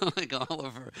 like all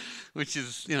over, which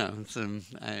is, you know,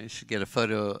 I should get a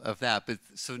photo of that. But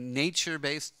so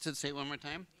nature-based, to say it one more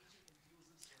time?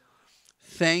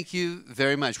 Thank you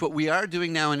very much. What we are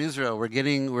doing now in Israel,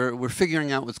 we're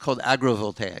figuring out what's called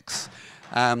agrovoltaics.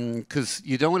 Because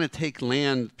you don't want to take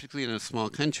land, particularly in a small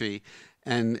country,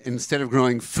 and instead of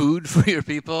growing food for your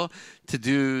people, to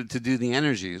do the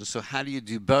energy. So how do you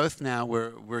do both now?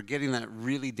 We're getting that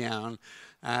really down,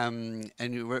 and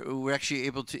we're actually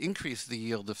able to increase the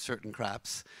yield of certain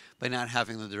crops by not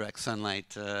having the direct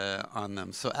sunlight on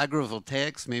them. So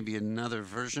agrovoltaics may be another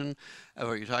version of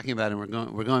what you're talking about, and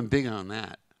we're going big on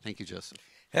that. Thank you, Joseph.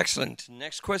 Excellent.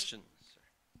 Next question.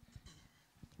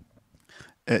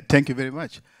 Thank you very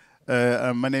much.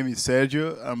 My name is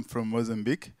Sergio. I'm from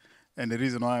Mozambique. And the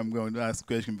reason why I'm going to ask a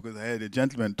question because I had a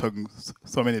gentleman talking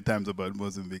so many times about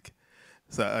Mozambique.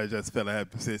 So I just felt I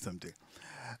had to say something.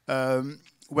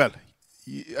 Well,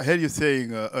 I heard you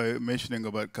saying, mentioning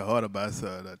about Kahora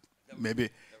Basa, that maybe,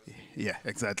 yeah,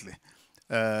 exactly.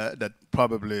 That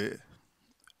probably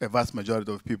a vast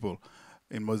majority of people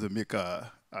in Mozambique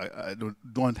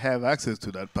don't have access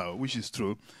to that power, which is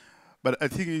true. But I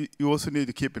think you also need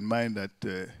to keep in mind that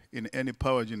in any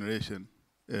power generation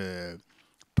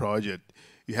project,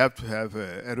 you have to have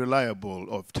a reliable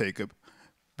off-taker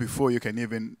before you can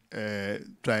even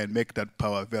try and make that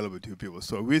power available to people.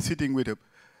 So we're sitting with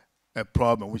a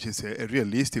problem, which is a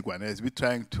realistic one. As we're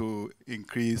trying to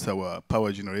increase our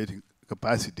power generating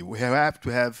capacity, we have to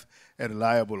have a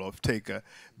reliable off-taker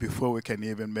before we can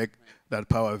even make that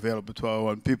power available to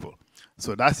our own people.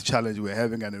 So that's the challenge we're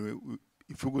having, and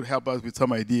if you could help us with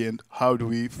some idea and how do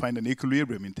we find an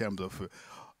equilibrium in terms of,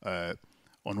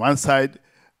 on one side,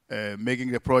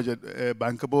 making the project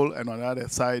bankable, and on the other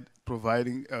side,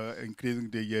 providing, increasing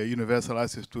the universal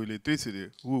access to electricity.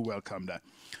 We welcome that.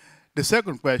 The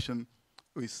second question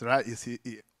is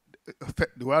the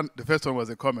first one was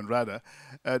a comment rather.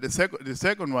 The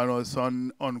second one was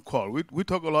on coal. We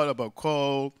talk a lot about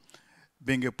coal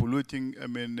being a polluting,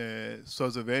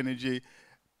 source of energy.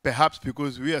 Perhaps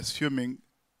because we are assuming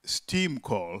steam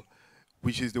coal,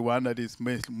 which is the one that is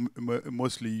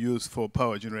mostly used for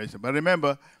power generation. But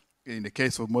remember, in the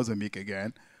case of Mozambique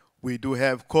again, we do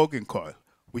have coking coal,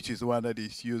 which is the one that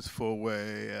is used for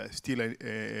steel,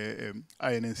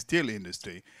 iron and steel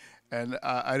industry. And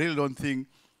I really don't think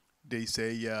there's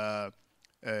a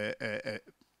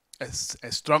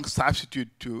strong substitute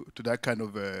to that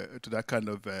kind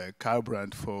of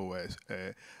carburant for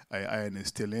iron and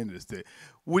steel industry.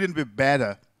 Wouldn't it be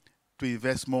better to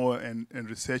invest more in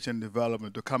research and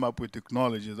development to come up with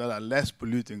technologies that are less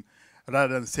polluting,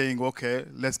 rather than saying, okay,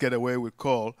 let's get away with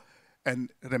coal?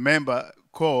 And remember,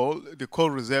 the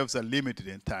coal reserves are limited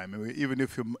in time. I mean, even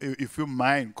if you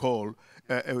mine coal,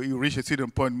 you reach a certain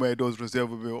point where those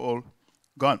reserves will be all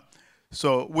gone.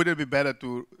 So would it be better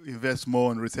to invest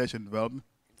more in research and development,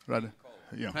 rather?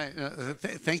 Yeah. Right.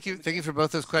 Thank you for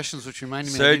both those questions, which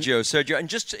reminded me. Sergio, and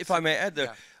just if I may add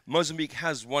there, Mozambique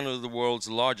has one of the world's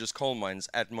largest coal mines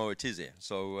at Moatize.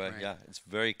 So yeah, it's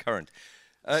very current.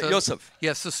 Josef.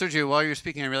 Yes. So Sergio, while you're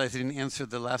speaking, I realized I didn't answer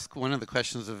the last one of the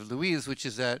questions of Louise, which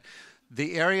is that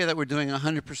the area that we're doing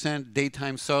 100%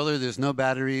 daytime solar, there's no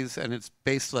batteries, and it's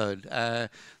base load.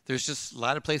 There's just a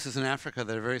lot of places in Africa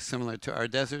that are very similar to our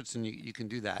deserts, and you can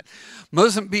do that.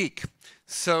 Mozambique.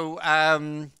 So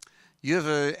you have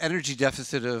an energy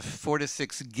deficit of 4 to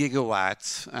 6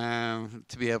 gigawatts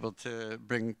to be able to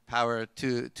bring power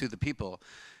to the people.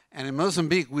 And in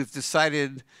Mozambique, we've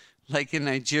decided, like in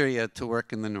Nigeria, to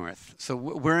work in the north. So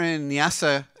we're in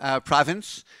Niassa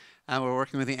province. We're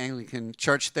working with the Anglican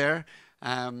Church there.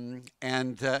 There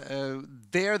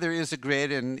is a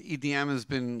grid, and EDM has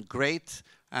been great,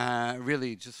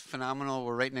 really just phenomenal.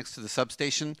 We're right next to the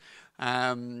substation.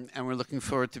 And we're looking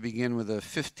forward to begin with a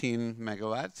 15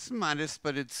 megawatts, modest,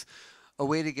 but it's a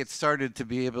way to get started to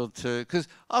be able to, because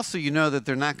also you know that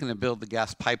they're not going to build the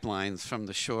gas pipelines from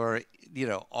the shore,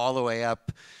 all the way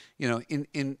up,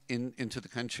 into the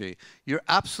country. You're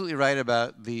absolutely right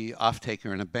about the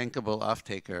off-taker and a bankable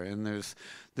off-taker, and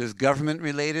there's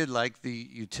government-related, like the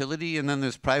utility, and then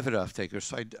there's private off-takers.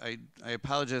 So I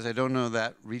apologize, I don't know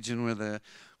that region where the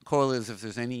coal is, if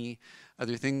there's any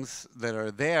other things that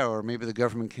are there, or maybe the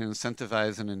government can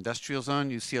incentivize an industrial zone.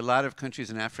 You see a lot of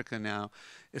countries in Africa now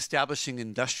establishing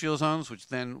industrial zones, which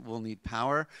then will need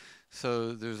power.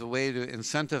 So there's a way to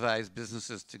incentivize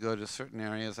businesses to go to certain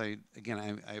areas. I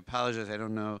apologize, I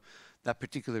don't know that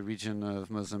particular region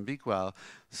of Mozambique well.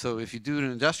 So if you do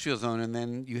an industrial zone and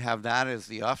then you have that as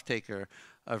the off-taker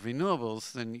of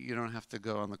renewables, then you don't have to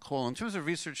go on the coal. In terms of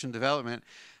research and development,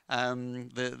 Israel,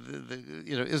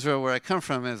 where I come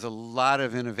from, has a lot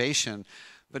of innovation,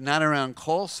 but not around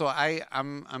coal. So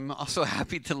I'm also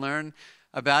happy to learn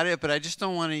about it, but I just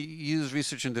don't want to use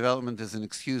research and development as an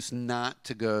excuse not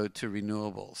to go to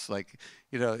renewables. Like,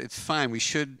 it's fine. We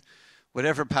should,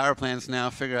 whatever power plants now,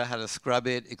 figure out how to scrub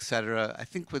it, et cetera. I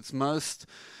think what's most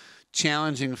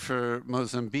challenging for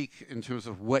Mozambique in terms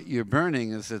of what you're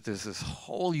burning is that there's this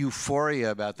whole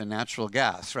euphoria about the natural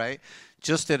gas, right?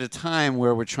 Just at a time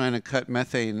where we're trying to cut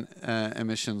methane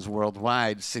emissions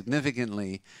worldwide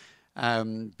significantly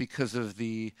because of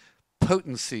the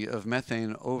potency of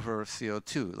methane over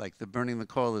CO2. Like the burning the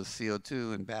coal is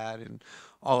CO2 and bad and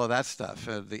all of that stuff.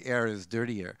 The air is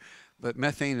dirtier. But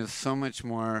methane is so much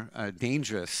more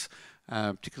dangerous,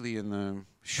 particularly in the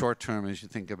short term as you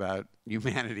think about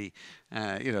humanity,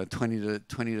 20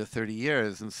 to 30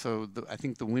 years. And so I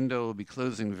think the window will be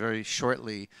closing very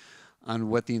shortly on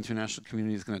what the international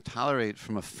community is going to tolerate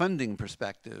from a funding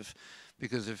perspective,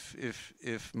 because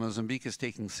if Mozambique is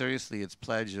taking seriously its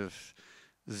pledge of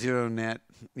zero net,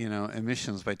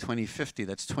 emissions by 2050,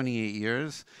 that's 28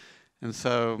 years. And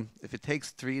so if it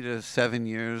takes 3 to 7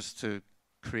 years to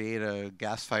create a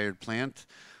gas-fired plant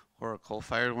or a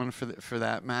coal-fired one for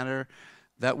that matter,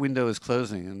 that window is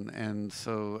closing. And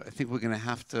so I think we're going to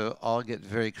have to all get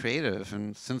very creative.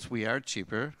 And since we are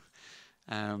cheaper,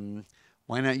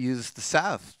 why not use the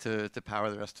South to power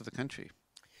the rest of the country?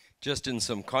 Just in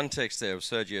some context there of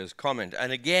Sergio's comment,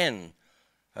 and again,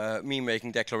 me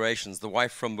making declarations, the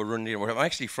wife from Burundi, and I'm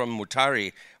actually from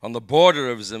Mutari, on the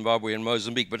border of Zimbabwe and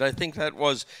Mozambique, but I think that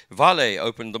was, Vale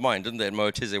opened the mine, didn't they, in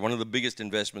Moatize, one of the biggest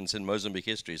investments in Mozambique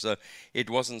history, so it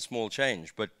wasn't small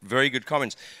change, but very good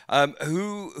comments.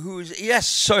 Yes,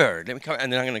 sir, let me come,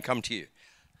 and then I'm going to come to you.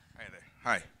 Hi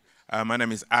there. Hi, my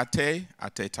name is Ate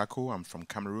Taku, I'm from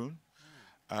Cameroon.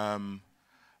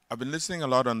 I've been listening a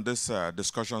lot on this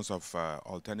discussions of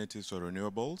alternatives or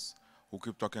renewables. We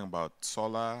keep talking about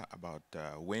solar, about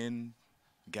wind,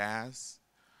 gas.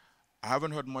 I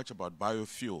haven't heard much about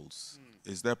biofuels.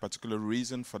 Is there a particular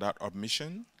reason for that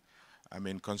omission? I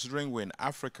mean, considering we're in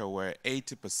Africa where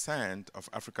 80% of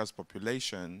Africa's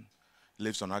population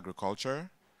lives on agriculture,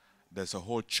 there's a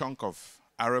whole chunk of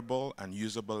arable and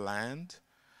usable land.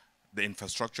 The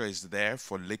infrastructure is there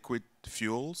for liquid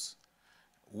fuels.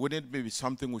 Wouldn't it be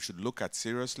something we should look at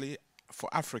seriously? For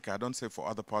Africa, I don't say for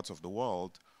other parts of the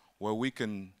world, where we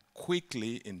can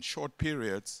quickly, in short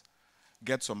periods,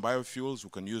 get some biofuels we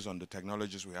can use on the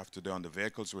technologies we have today, on the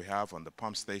vehicles we have, on the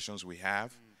pump stations we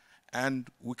have, and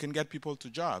we can get people to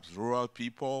jobs, rural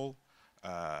people,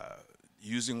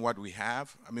 using what we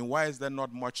have. I mean, why is there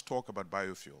not much talk about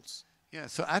biofuels? Yeah,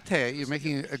 so Ate, you're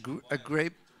making a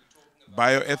great...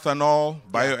 Bioethanol,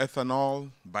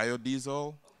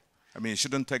 biodiesel. I mean, it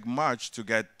shouldn't take much to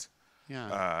get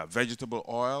vegetable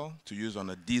oil to use on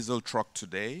a diesel truck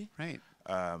today. Right.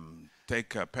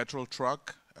 Take a petrol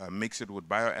truck, mix it with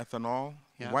bioethanol.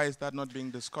 Yeah. Why is that not being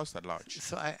discussed at large?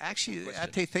 So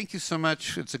Ate, thank you so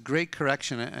much. It's a great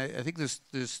correction. I think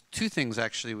there's two things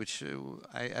actually, which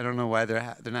I don't know why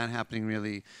they're not happening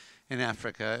really in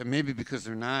Africa. Maybe because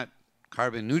they're not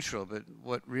carbon neutral, but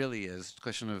what really is the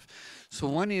question of, so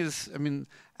one is, I mean,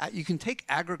 you can take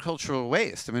agricultural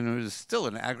waste. I mean, it is still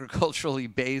an agriculturally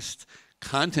based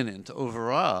continent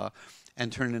overall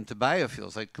and turn it into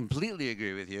biofuels. I completely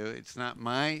agree with you. It's not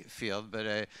my field,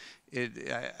 but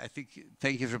I think,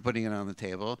 thank you for putting it on the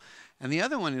table. And the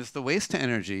other one is the waste to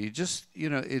energy. Just,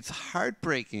 it's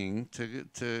heartbreaking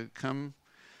to come,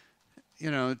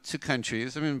 to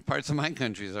countries. I mean, parts of my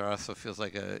countries are also feels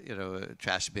like a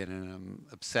trash bin, and I'm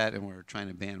upset, and we're trying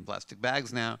to ban plastic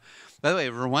bags now. By the way,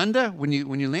 Rwanda, when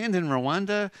you land in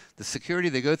Rwanda, the security,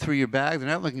 they go through your bag. They're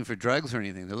not looking for drugs or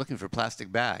anything. They're looking for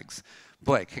plastic bags.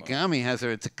 Boy, Kagame has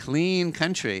it's a clean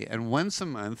country, and once a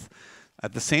month,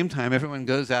 at the same time, everyone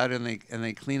goes out and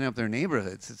they clean up their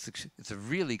neighborhoods. It's a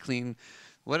really clean.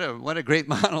 What a great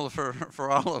model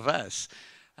for all of us.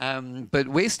 But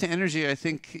waste to energy, I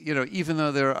think, even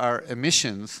though there are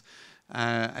emissions,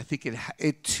 I think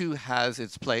it too has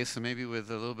its place. And maybe with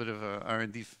a little bit of a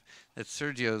R&D that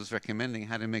Sergio's recommending,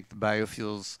 how to make the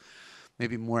biofuels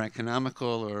maybe more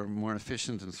economical or more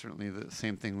efficient, and certainly the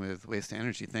same thing with waste to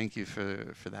energy. Thank you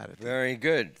for that. Very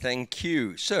good. Thank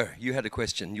you. Sir, you had a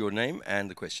question. Your name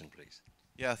and the question, please.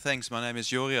 Yeah, thanks. My name is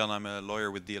Jorian. I'm a lawyer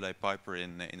with DLA Piper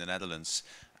in the Netherlands.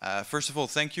 First of all,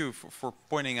 thank you for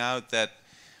pointing out that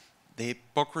the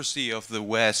hypocrisy of the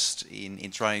West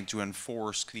in trying to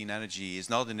enforce clean energy is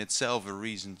not in itself a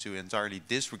reason to entirely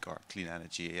disregard clean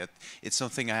energy. It's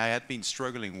something I had been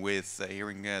struggling with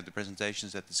hearing the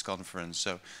presentations at this conference.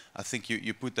 So I think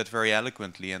you put that very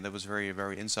eloquently, and that was very,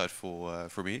 very insightful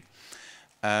for me.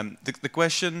 The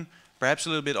question, perhaps a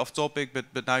little bit off topic,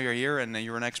 but now you're here and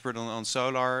you're an expert on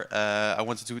solar. I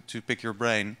wanted to pick your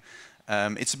brain.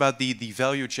 It's about the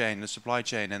value chain, the supply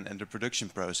chain, and the production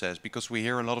process, because we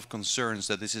hear a lot of concerns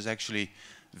that this is actually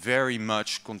very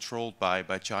much controlled by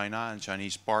China and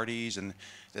Chinese parties, and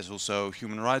there's also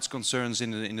human rights concerns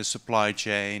in the supply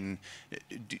chain.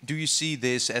 Do you see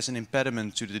this as an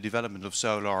impediment to the development of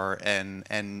solar,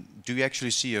 and do you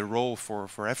actually see a role for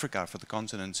Africa, for the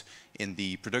continent, in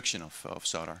the production of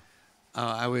solar?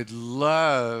 I would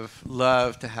love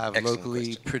to have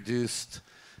locally produced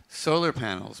solar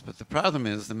panels, but the problem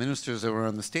is the ministers that were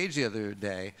on the stage the other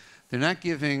day, they're not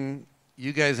giving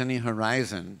you guys any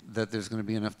horizon that there's going to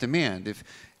be enough demand.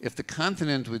 If the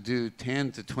continent would do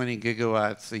 10 to 20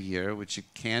 gigawatts a year, which it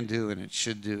can do and it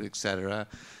should do, et cetera,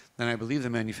 then I believe the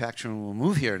manufacturing will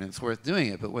move here and it's worth doing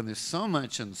it. But when there's so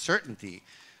much uncertainty,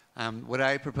 what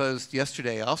I proposed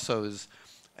yesterday also is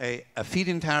a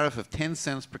feed-in tariff of 10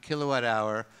 cents per kilowatt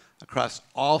hour across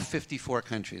all 54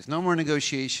 countries. No more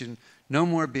negotiation, no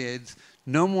more bids,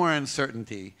 no more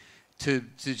uncertainty, to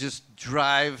just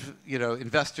drive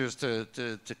investors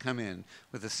to come in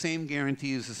with the same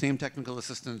guarantees, the same technical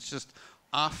assistance, just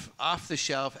off the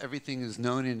shelf. Everything is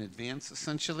known in advance,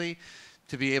 essentially,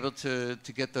 to be able to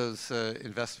get those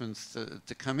investments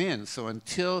to come in. So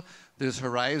until there's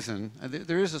horizon,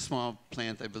 there is a small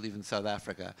plant, I believe, in South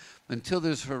Africa. Until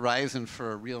there's horizon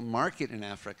for a real market in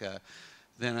Africa,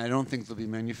 then I don't think there'll be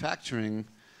manufacturing,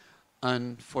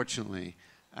 unfortunately.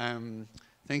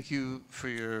 Thank you for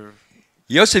your...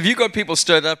 Josef, you got people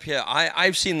stirred up here.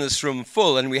 I've seen this room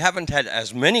full, and we haven't had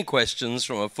as many questions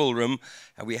from a full room,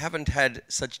 and we haven't had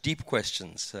such deep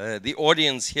questions. The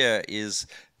audience here is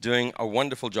doing a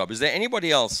wonderful job. Is there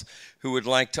anybody else who would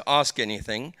like to ask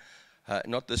anything?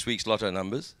 Not this week's lotto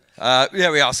numbers.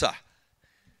 Here we are, sir.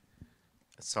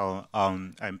 So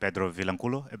I'm Pedro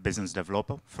Vilanculo, a business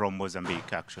developer from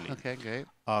Mozambique, actually. Okay, great.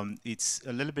 It's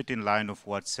a little bit in line of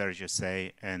what Sergio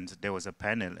said, and there was a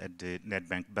panel at the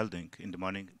NetBank building in the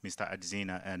morning, Mr.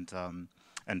 Adzina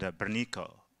and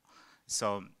Bernico.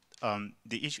 So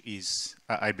the issue is,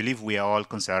 I believe we are all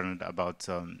concerned about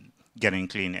getting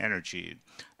clean energy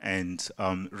and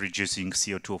reducing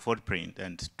CO2 footprint.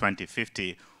 And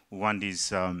 2050, we want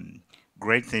these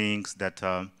great things that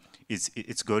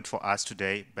it's good for us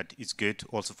today, but it's good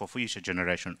also for future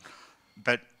generation.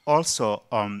 But also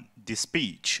the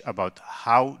speech about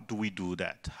how do we do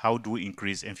that? How do we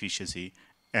increase efficiency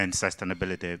and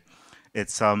sustainability? It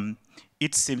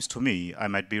seems to me, I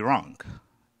might be wrong,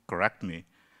 correct me,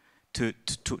 to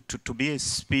be a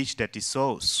speech that is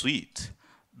so sweet,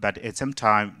 but at the same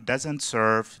time doesn't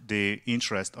serve the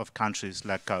interest of countries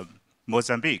like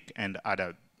Mozambique and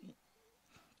other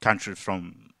countries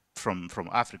from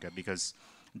Africa, because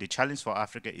the challenge for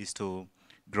Africa is to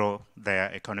grow their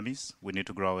economies. We need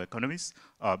to grow our economies,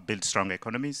 build strong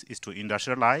economies, is to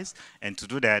industrialize, and to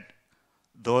do that,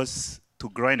 to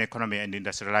grow an economy and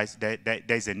industrialize,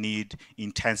 there's a need,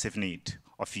 intensive need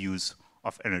of use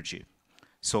of energy.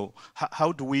 So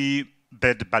how do we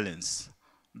build the balance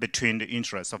between the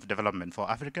interests of development for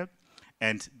Africa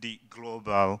and the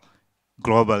global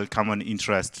common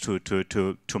interest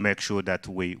to make sure that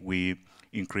we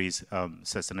increase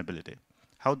sustainability?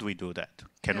 How do we do that?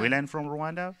 Can we learn from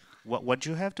Rwanda? What do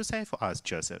you have to say for us,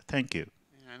 Joseph? Thank you.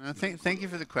 Yeah, no, thank you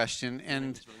for the question.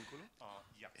 And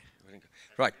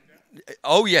Right.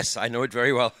 Oh, yes, I know it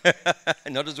very well.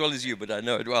 Not as well as you, but I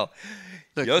know it well.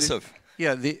 Look, Josef.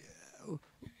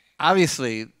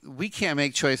 Obviously, we can't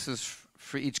make choices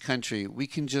for each country. We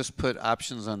can just put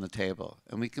options on the table.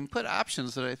 And we can put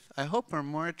options that I hope are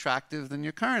more attractive than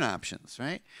your current options,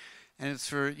 right? And it's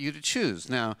for you to choose.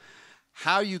 Now,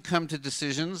 how you come to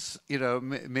decisions, you know,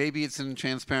 maybe it's in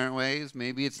transparent ways,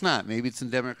 maybe it's not. Maybe it's in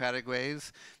democratic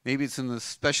ways, maybe it's in the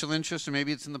special interest, or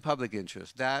maybe it's in the public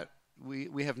interest. That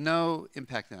we have no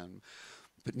impact on.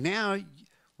 But now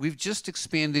we've just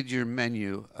expanded your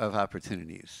menu of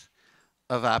opportunities,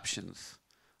 of options,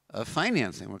 of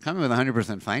financing. We're coming with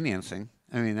 100% financing.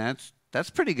 I mean, that's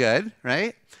pretty good,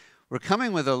 right? We're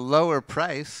coming with a lower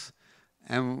price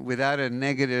and without a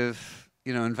negative,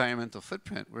 you know, environmental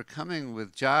footprint. We're coming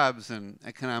with jobs and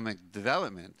economic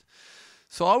development.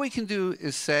 So all we can do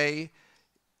is say,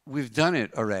 we've done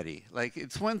it already. Like,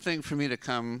 it's one thing for me to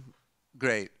come,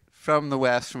 great, from the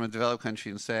West, from a developed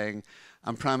country, and saying,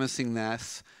 I'm promising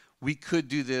this, we could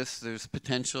do this, there's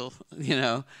potential, you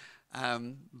know.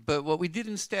 But what we did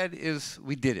instead is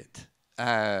we did it.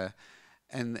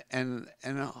 And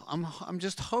I'm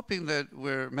just hoping that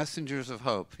we're messengers of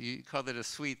hope. You called it a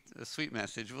sweet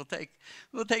message. We'll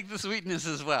take the sweetness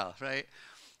as well, right?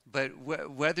 But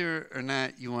whether or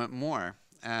not you want more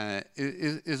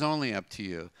is only up to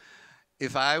you.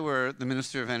 If I were the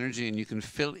Minister of Energy, and you can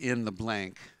fill in the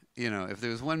blank, you know, if there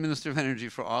was one Minister of Energy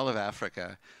for all of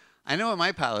Africa, I know what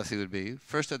my policy would be.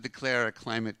 First, I'd declare a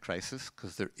climate crisis,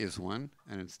 because there is one,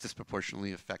 and it's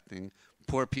disproportionately affecting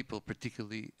poor people,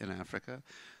 particularly in Africa.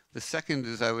 The second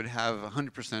is I would have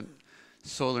 100%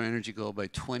 solar energy goal by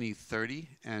 2030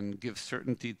 and give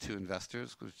certainty to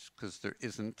investors, because there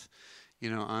isn't, you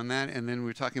know, on that. And then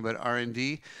we're talking about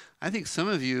R&D. I think some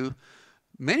of you,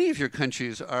 many of your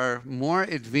countries are more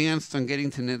advanced on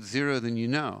getting to net zero than you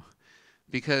know.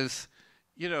 Because,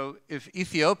 you know, if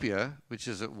Ethiopia, which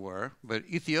is at war, but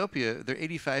Ethiopia, they're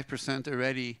 85%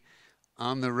 already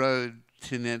on the road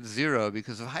to net zero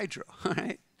because of hydro,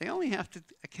 right? They only have to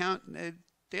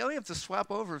they only have to swap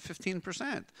over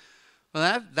 15%.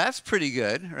 Well, that's pretty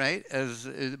good, right?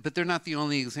 But they're not the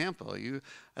only example.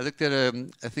 I looked at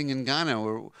a thing in Ghana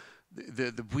where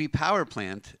the Bui power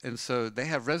plant, and so they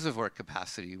have reservoir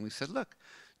capacity, and we said, look,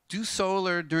 do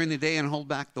solar during the day and hold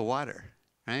back the water,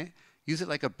 right? Use it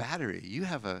like a battery. You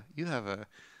have a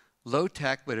low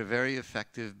tech but a very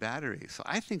effective battery. So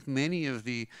I think many of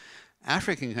the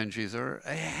African countries are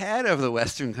ahead of the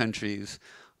Western countries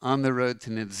on the road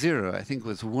to net zero. I think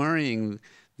what's worrying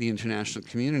the international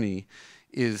community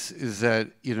is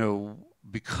that, you know,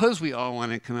 because we all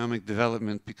want economic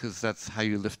development, because that's how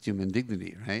you lift human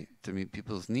dignity, right? To meet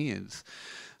people's needs.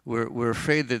 We're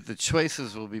afraid that the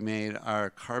choices will be made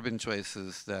are carbon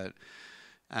choices that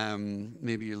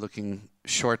maybe you're looking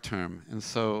short term. And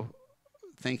so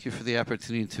thank you for the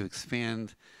opportunity to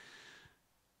expand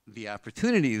the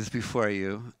opportunities before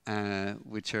you,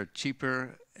 which are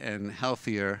cheaper and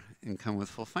healthier and come with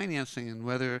full financing. And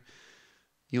whether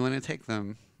you want to take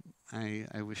them,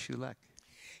 I wish you luck.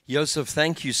 Josef,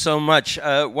 thank you so much.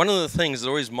 One of the things that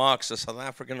always marks a South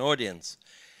African audience,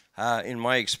 in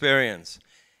my experience,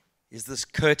 is this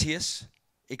courteous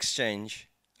exchange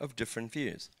of different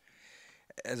views.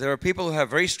 There are people who have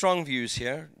very strong views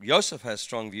here. Josef has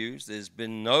strong views. There's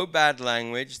been no bad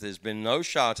language. There's been no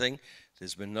shouting.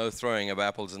 There's been no throwing of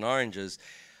apples and oranges.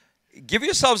 Give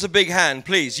yourselves a big hand,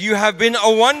 please. You have been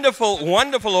a wonderful,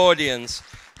 wonderful audience.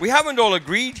 We haven't all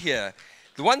agreed here.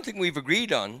 The one thing we've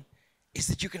agreed on is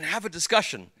that you can have a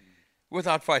discussion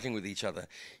without fighting with each other.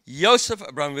 Josef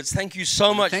Abramowitz, thank you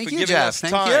so much for giving us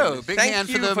time. Thank you. Big hand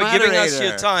for the moderator. Giving us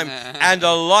your time and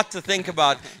a lot to think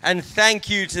about. And thank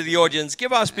you to the audience.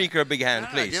 Give our speaker a big hand,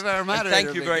 please. Give our moderator and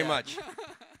thank you very much.